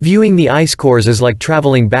 Viewing the ice cores is like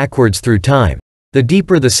traveling backwards through time. The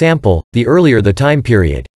deeper the sample, the earlier the time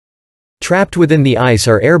period. Trapped within the ice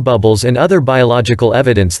are air bubbles and other biological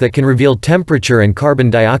evidence that can reveal temperature and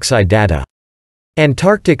carbon dioxide data.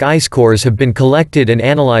 Antarctic ice cores have been collected and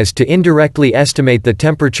analyzed to indirectly estimate the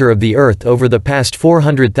temperature of the Earth over the past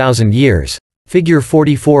 400,000 years. Figure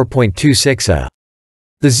 44.26a.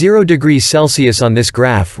 The 0 degrees Celsius on this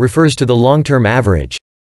graph refers to the long-term average.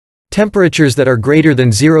 Temperatures that are greater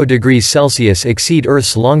than 0 degrees Celsius exceed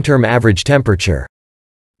Earth's long-term average temperature.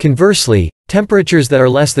 Conversely, temperatures that are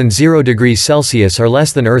less than 0 degrees Celsius are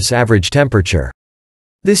less than Earth's average temperature.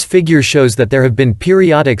 This figure shows that there have been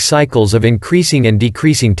periodic cycles of increasing and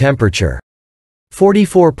decreasing temperature.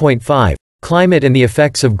 44.5. Climate and the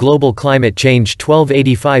effects of global climate change.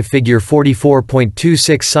 1285. Figure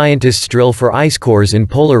 44.26. Scientists drill for ice cores in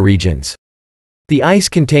polar regions. The ice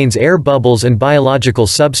contains air bubbles and biological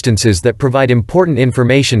substances that provide important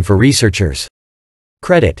information for researchers.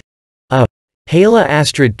 Credit A. Hala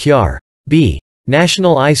Astrid Kjar. B.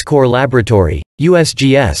 National Ice Core Laboratory,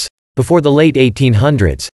 USGS. Before the late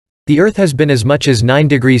 1800s, the Earth has been as much as 9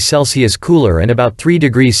 degrees Celsius cooler and about 3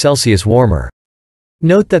 degrees Celsius warmer.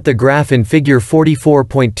 Note that the graph in figure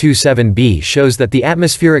 44.27b shows that the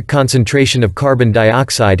atmospheric concentration of carbon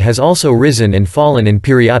dioxide has also risen and fallen in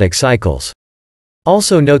periodic cycles.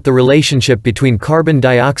 Also note the relationship between carbon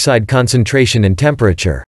dioxide concentration and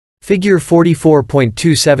temperature. Figure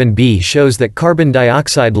 44.27b shows that carbon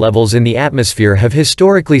dioxide levels in the atmosphere have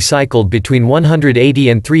historically cycled between 180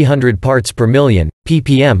 and 300 parts per million,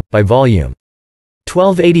 ppm, by volume.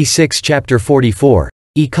 1286. Chapter 44.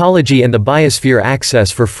 Ecology and the Biosphere.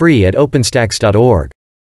 Access for free at OpenStax.org.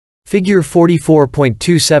 Figure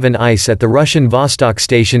 44.27. Ice at the Russian Vostok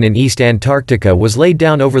Station in East Antarctica was laid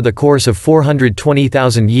down over the course of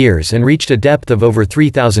 420,000 years and reached a depth of over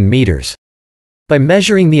 3,000 meters. By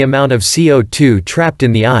measuring the amount of CO2 trapped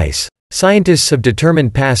in the ice, scientists have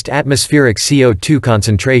determined past atmospheric CO2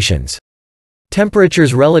 concentrations.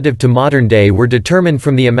 Temperatures relative to modern day were determined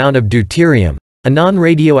from the amount of deuterium, a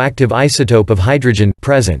non-radioactive isotope of hydrogen,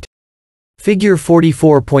 present. Figure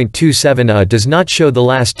 44.27a does not show the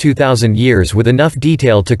last 2,000 years with enough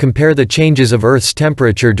detail to compare the changes of Earth's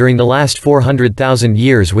temperature during the last 400,000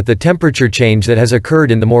 years with the temperature change that has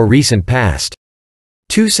occurred in the more recent past.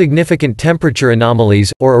 Two significant temperature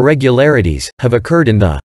anomalies, or irregularities, have occurred in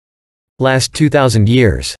the last 2,000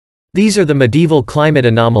 years. These are the medieval climate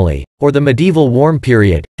anomaly, or the medieval warm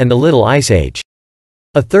period, and the Little Ice Age.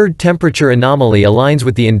 A third temperature anomaly aligns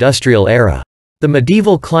with the industrial era. The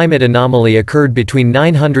medieval climate anomaly occurred between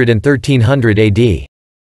 900 and 1300 AD.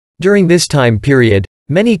 During this time period,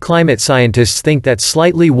 many climate scientists think that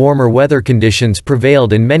slightly warmer weather conditions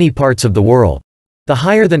prevailed in many parts of the world. The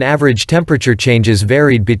higher-than-average temperature changes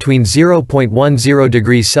varied between 0.10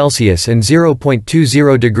 degrees Celsius and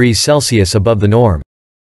 0.20 degrees Celsius above the norm.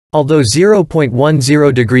 Although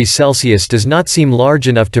 0.10 degrees Celsius does not seem large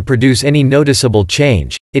enough to produce any noticeable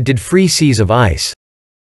change, it did free seas of ice.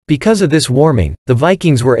 Because of this warming, the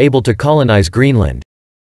Vikings were able to colonize Greenland.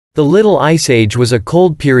 The Little Ice Age was a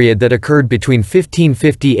cold period that occurred between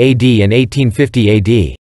 1550 AD and 1850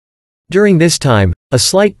 AD. During this time, a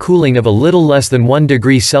slight cooling of a little less than 1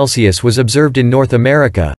 degree Celsius was observed in North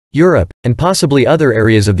America, Europe, and possibly other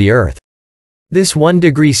areas of the Earth. This 1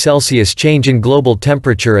 degree Celsius change in global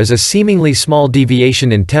temperature is a seemingly small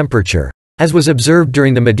deviation in temperature, as was observed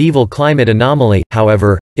during the medieval climate anomaly.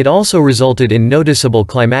 However, it also resulted in noticeable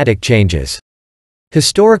climatic changes.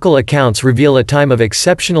 Historical accounts reveal a time of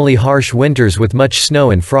exceptionally harsh winters with much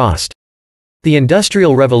snow and frost. The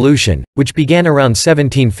Industrial Revolution, which began around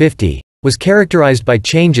 1750, was characterized by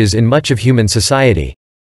changes in much of human society.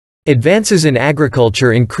 Advances in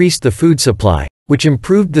agriculture increased the food supply, which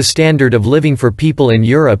improved the standard of living for people in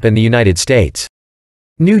Europe and the United States.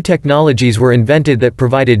 New technologies were invented that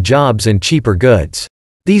provided jobs and cheaper goods.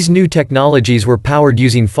 These new technologies were powered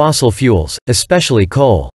using fossil fuels, especially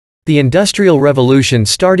coal. The Industrial Revolution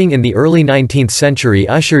starting in the early 19th century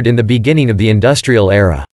ushered in the beginning of the industrial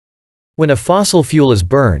era. When a fossil fuel is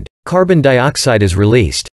burned, carbon dioxide is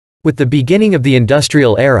released. With the beginning of the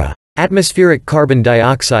industrial era, atmospheric carbon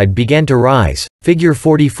dioxide began to rise. Figure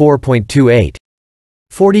 44.28.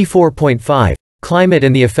 44.5. Climate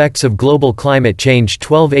and the effects of global climate change.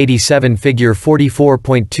 1287. Figure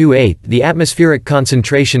 44.28. The atmospheric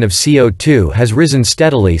concentration of CO2 has risen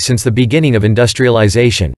steadily since the beginning of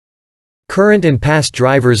industrialization. Current and past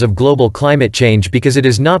drivers of global climate change. Because it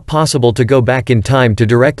is not possible to go back in time to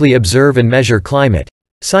directly observe and measure climate,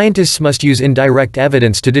 scientists must use indirect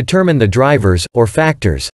evidence to determine the drivers, or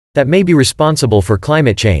factors, that may be responsible for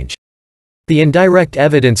climate change. The indirect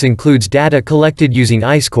evidence includes data collected using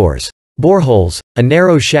ice cores, boreholes, a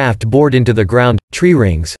narrow shaft bored into the ground, tree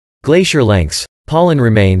rings, glacier lengths, pollen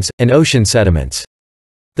remains, and ocean sediments.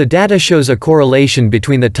 The data shows a correlation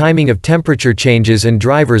between the timing of temperature changes and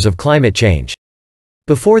drivers of climate change.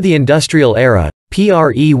 Before the industrial era,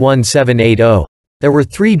 PRE 1780, there were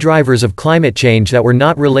 3 drivers of climate change that were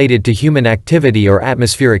not related to human activity or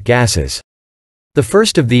atmospheric gases. The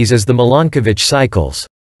first of these is the Milankovitch cycles.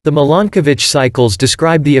 The Milankovitch cycles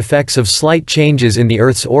describe the effects of slight changes in the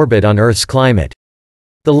Earth's orbit on Earth's climate.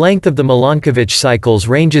 The length of the Milankovitch cycles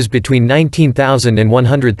ranges between 19,000 and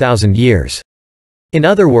 100,000 years. In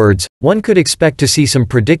other words, one could expect to see some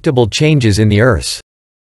predictable changes in the Earth's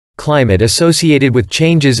climate associated with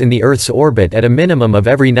changes in the Earth's orbit at a minimum of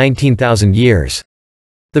every 19,000 years.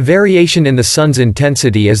 The variation in the Sun's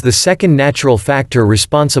intensity is the second natural factor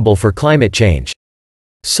responsible for climate change.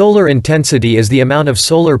 Solar intensity is the amount of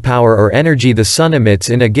solar power or energy the Sun emits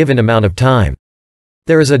in a given amount of time.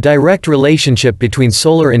 There is a direct relationship between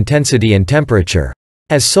solar intensity and temperature.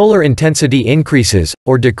 As solar intensity increases,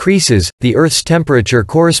 or decreases, the Earth's temperature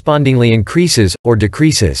correspondingly increases, or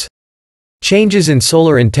decreases. Changes in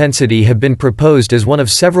solar intensity have been proposed as one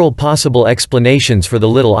of several possible explanations for the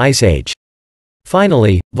Little Ice Age.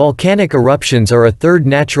 Finally, volcanic eruptions are a third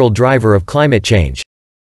natural driver of climate change.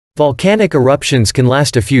 Volcanic eruptions can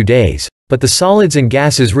last a few days, but the solids and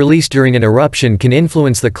gases released during an eruption can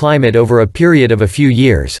influence the climate over a period of a few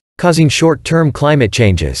years, causing short-term climate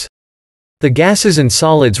changes. The gases and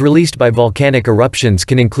solids released by volcanic eruptions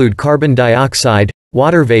can include carbon dioxide,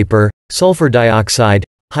 water vapor, sulfur dioxide,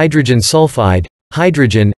 hydrogen sulfide,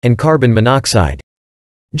 hydrogen, and carbon monoxide.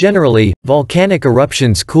 Generally, volcanic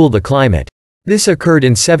eruptions cool the climate. This occurred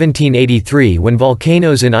in 1783 when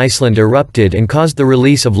volcanoes in Iceland erupted and caused the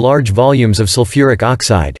release of large volumes of sulfuric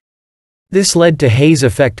oxide. This led to haze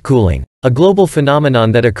effect cooling, a global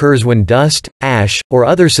phenomenon that occurs when dust, ash, or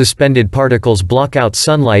other suspended particles block out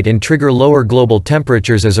sunlight and trigger lower global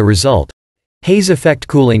temperatures as a result. Haze effect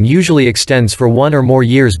cooling usually extends for 1 or more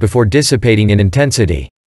years before dissipating in intensity.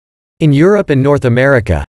 In Europe and North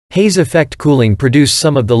America, haze effect cooling produced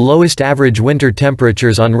some of the lowest average winter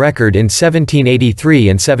temperatures on record in 1783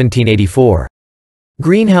 and 1784.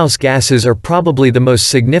 Greenhouse gases are probably the most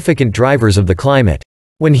significant drivers of the climate.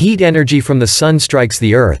 When heat energy from the Sun strikes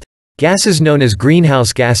the Earth, gases known as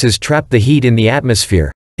greenhouse gases trap the heat in the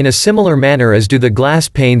atmosphere, in a similar manner as do the glass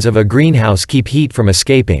panes of a greenhouse keep heat from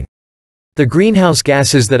escaping. The greenhouse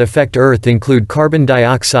gases that affect Earth include carbon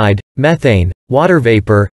dioxide, methane, water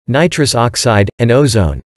vapor, nitrous oxide, and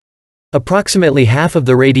ozone. Approximately half of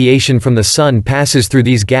the radiation from the Sun passes through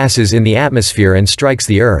these gases in the atmosphere and strikes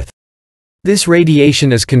the Earth. This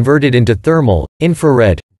radiation is converted into thermal,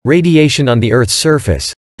 infrared, radiation on the Earth's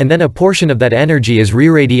surface, and then a portion of that energy is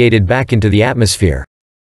re-radiated back into the atmosphere.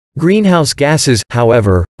 Greenhouse gases,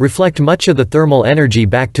 however, reflect much of the thermal energy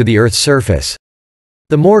back to the Earth's surface.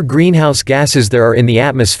 The more greenhouse gases there are in the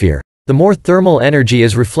atmosphere, the more thermal energy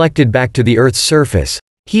is reflected back to the Earth's surface,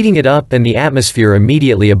 heating it up and the atmosphere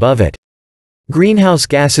immediately above it. Greenhouse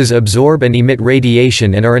gases absorb and emit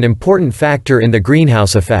radiation and are an important factor in the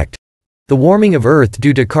greenhouse effect, the warming of Earth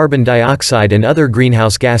due to carbon dioxide and other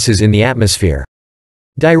greenhouse gases in the atmosphere.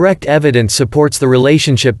 Direct evidence supports the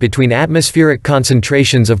relationship between atmospheric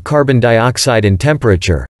concentrations of carbon dioxide and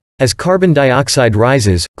temperature. As carbon dioxide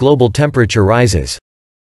rises, global temperature rises.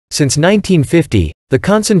 Since 1950, the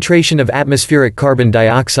concentration of atmospheric carbon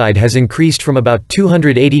dioxide has increased from about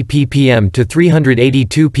 280 ppm to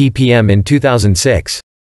 382 ppm in 2006.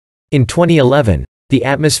 In 2011, the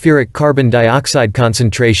atmospheric carbon dioxide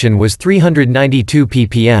concentration was 392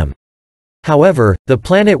 ppm. However, the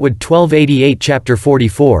Planet Wood 1288 Chapter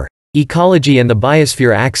 44, Ecology and the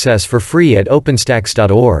Biosphere access for free at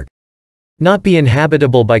OpenStax.org. Not be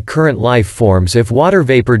inhabitable by current life forms if water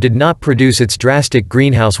vapor did not produce its drastic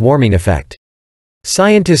greenhouse warming effect.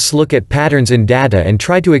 Scientists look at patterns in data and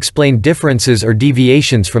try to explain differences or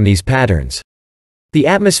deviations from these patterns. The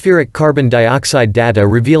atmospheric carbon dioxide data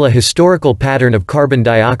reveal a historical pattern of carbon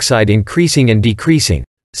dioxide increasing and decreasing,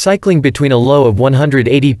 cycling between a low of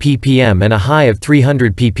 180 ppm and a high of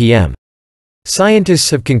 300 ppm.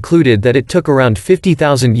 Scientists have concluded that it took around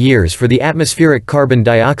 50,000 years for the atmospheric carbon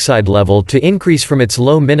dioxide level to increase from its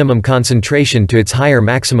low minimum concentration to its higher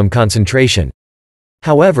maximum concentration.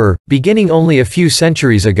 However, beginning only a few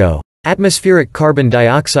centuries ago, atmospheric carbon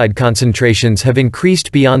dioxide concentrations have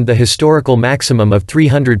increased beyond the historical maximum of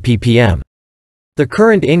 300 ppm. The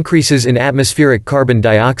current increases in atmospheric carbon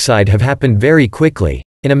dioxide have happened very quickly,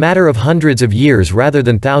 in a matter of hundreds of years rather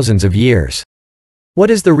than thousands of years. What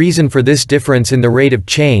is the reason for this difference in the rate of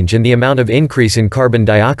change and the amount of increase in carbon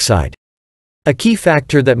dioxide? A key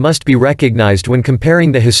factor that must be recognized when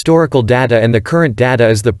comparing the historical data and the current data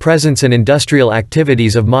is the presence and industrial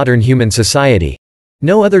activities of modern human society.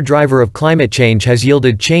 No other driver of climate change has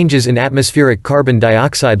yielded changes in atmospheric carbon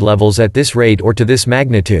dioxide levels at this rate or to this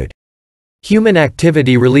magnitude. Human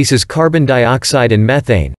activity releases carbon dioxide and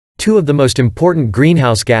methane, two of the most important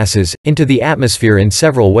greenhouse gases, into the atmosphere in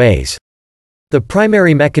several ways. The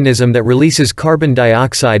primary mechanism that releases carbon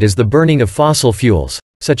dioxide is the burning of fossil fuels,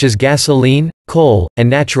 such as gasoline, coal, and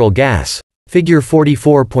natural gas. Figure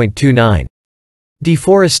 44.29.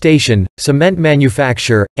 Deforestation, cement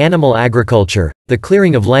manufacture, animal agriculture, the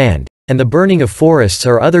clearing of land, and the burning of forests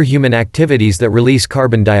are other human activities that release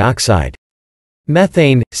carbon dioxide.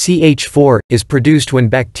 Methane, CH4, is produced when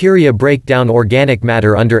bacteria break down organic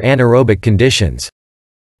matter under anaerobic conditions.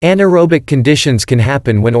 Anaerobic conditions can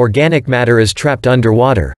happen when organic matter is trapped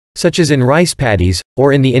underwater, such as in rice paddies,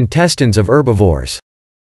 or in the intestines of herbivores.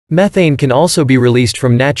 Methane can also be released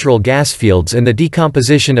from natural gas fields and the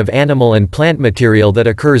decomposition of animal and plant material that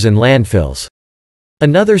occurs in landfills.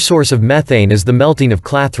 Another source of methane is the melting of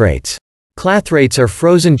clathrates. Clathrates are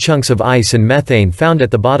frozen chunks of ice and methane found at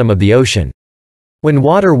the bottom of the ocean. When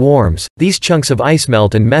water warms, these chunks of ice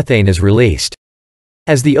melt and methane is released.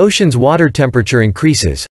 As the ocean's water temperature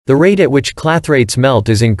increases, the rate at which clathrates melt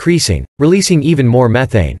is increasing, releasing even more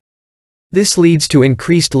methane. This leads to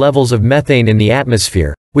increased levels of methane in the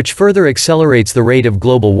atmosphere, which further accelerates the rate of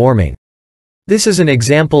global warming. This is an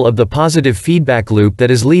example of the positive feedback loop that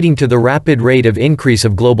is leading to the rapid rate of increase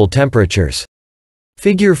of global temperatures.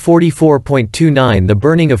 Figure 44.29. The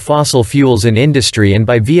burning of fossil fuels in industry and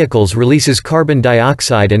by vehicles releases carbon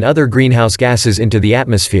dioxide and other greenhouse gases into the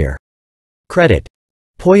atmosphere. Credit.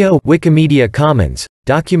 Poyo, Wikimedia Commons,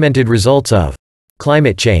 documented results of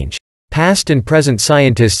climate change. Past and present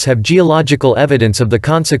scientists have geological evidence of the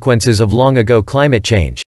consequences of long-ago climate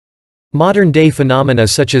change. Modern-day phenomena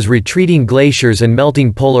such as retreating glaciers and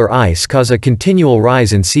melting polar ice cause a continual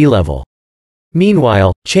rise in sea level.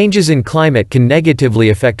 Meanwhile, changes in climate can negatively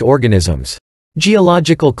affect organisms.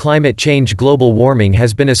 Geological climate change. Global warming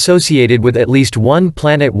has been associated with at least one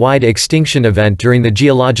planet-wide extinction event during the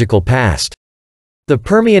geological past. The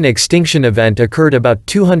Permian extinction event occurred about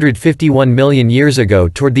 251 million years ago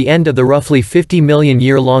toward the end of the roughly 50 million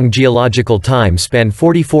year-long geological time span.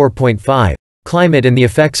 44.5. Climate and the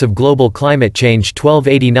effects of global climate change.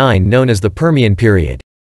 1289. Known as the Permian period.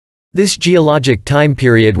 This geologic time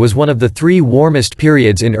period was one of the three warmest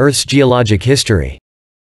periods in Earth's geologic history.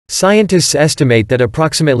 Scientists estimate that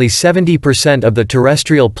approximately 70% of the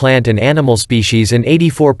terrestrial plant and animal species and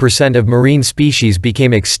 84% of marine species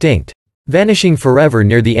became extinct, vanishing forever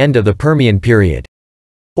near the end of the Permian period.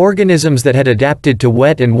 Organisms that had adapted to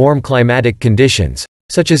wet and warm climatic conditions,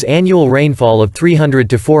 such as annual rainfall of 300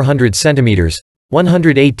 to 400 centimeters,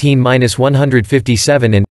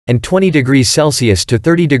 118–157 and 20 degrees Celsius to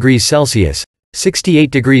 30 degrees Celsius,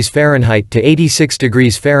 68 degrees Fahrenheit to 86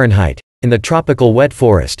 degrees Fahrenheit, in the tropical wet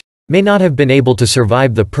forest, may not have been able to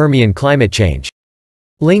survive the Permian climate change.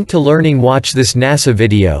 Link to learning. Watch this NASA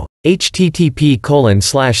video,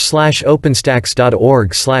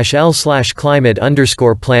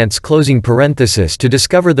 http://openstax.org/l/climate_plants, to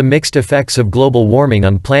discover the mixed effects of global warming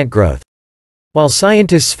on plant growth. While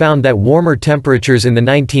scientists found that warmer temperatures in the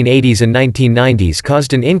 1980s and 1990s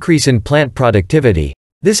caused an increase in plant productivity,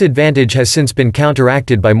 this advantage has since been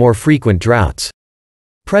counteracted by more frequent droughts.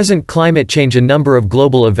 Present climate change. A number of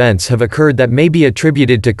global events have occurred that may be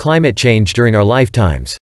attributed to climate change during our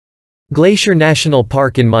lifetimes. Glacier National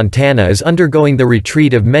Park in Montana is undergoing the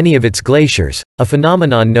retreat of many of its glaciers, a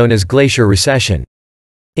phenomenon known as glacier recession.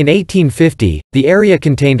 In 1850, the area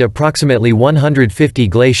contained approximately 150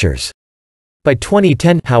 glaciers. By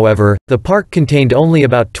 2010, however, the park contained only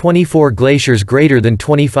about 24 glaciers greater than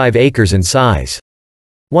 25 acres in size.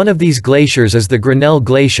 One of these glaciers is the Grinnell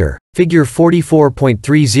Glacier, figure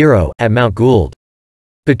 44.30, at Mount Gould.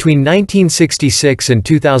 Between 1966 and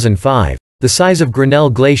 2005, the size of Grinnell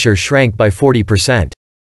Glacier shrank by 40%.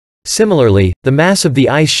 Similarly, the mass of the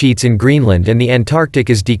ice sheets in Greenland and the Antarctic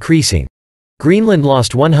is decreasing. Greenland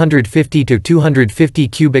lost 150 to 250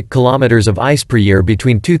 cubic kilometers of ice per year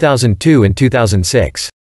between 2002 and 2006.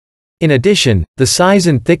 In addition, the size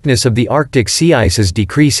and thickness of the Arctic sea ice is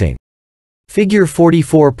decreasing. Figure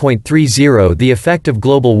 44.30. The effect of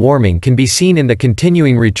global warming can be seen in the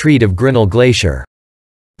continuing retreat of Grinnell Glacier.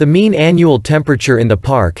 The mean annual temperature in the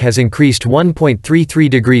park has increased 1.33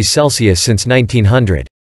 degrees Celsius since 1900.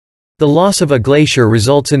 The loss of a glacier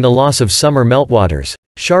results in the loss of summer meltwaters,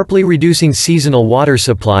 sharply reducing seasonal water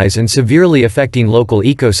supplies and severely affecting local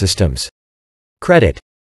ecosystems. Credit.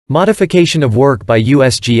 Modification of work by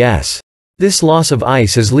USGS. This loss of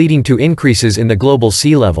ice is leading to increases in the global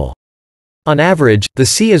sea level. On average, the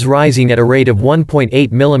sea is rising at a rate of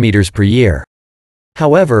 1.8 millimeters per year.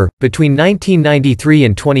 However, between 1993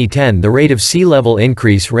 and 2010 the rate of sea level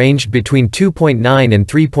increase ranged between 2.9 and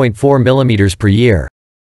 3.4 millimeters per year.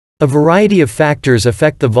 A variety of factors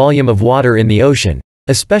affect the volume of water in the ocean,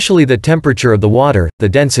 especially the temperature of the water, the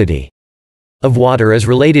density of water is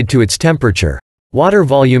related to its temperature. Water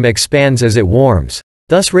volume expands as it warms,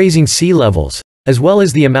 thus raising sea levels, as well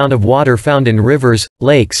as the amount of water found in rivers,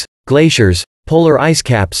 lakes, glaciers, polar ice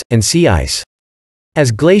caps, and sea ice.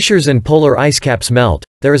 As glaciers and polar ice caps melt,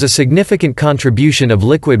 there is a significant contribution of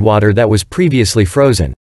liquid water that was previously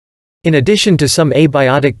frozen. In addition to some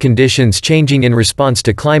abiotic conditions changing in response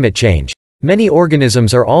to climate change, many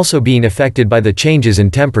organisms are also being affected by the changes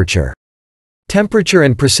in temperature. Temperature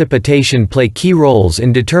and precipitation play key roles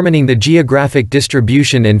in determining the geographic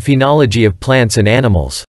distribution and phenology of plants and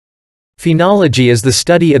animals. Phenology is the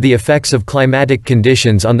study of the effects of climatic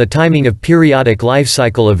conditions on the timing of periodic life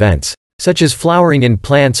cycle events, such as flowering in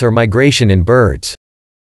plants or migration in birds.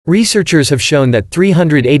 Researchers have shown that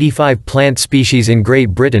 385 plant species in Great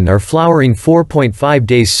Britain are flowering 4.5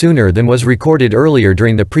 days sooner than was recorded earlier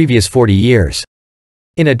during the previous 40 years.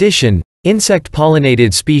 In addition,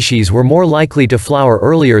 insect-pollinated species were more likely to flower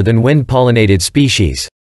earlier than wind-pollinated species.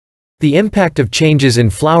 The impact of changes in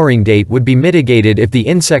flowering date would be mitigated if the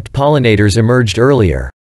insect pollinators emerged earlier.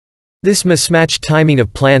 This mismatched timing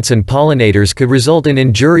of plants and pollinators could result in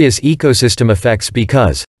injurious ecosystem effects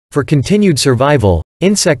because, for continued survival,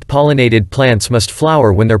 insect-pollinated plants must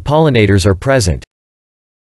flower when their pollinators are present.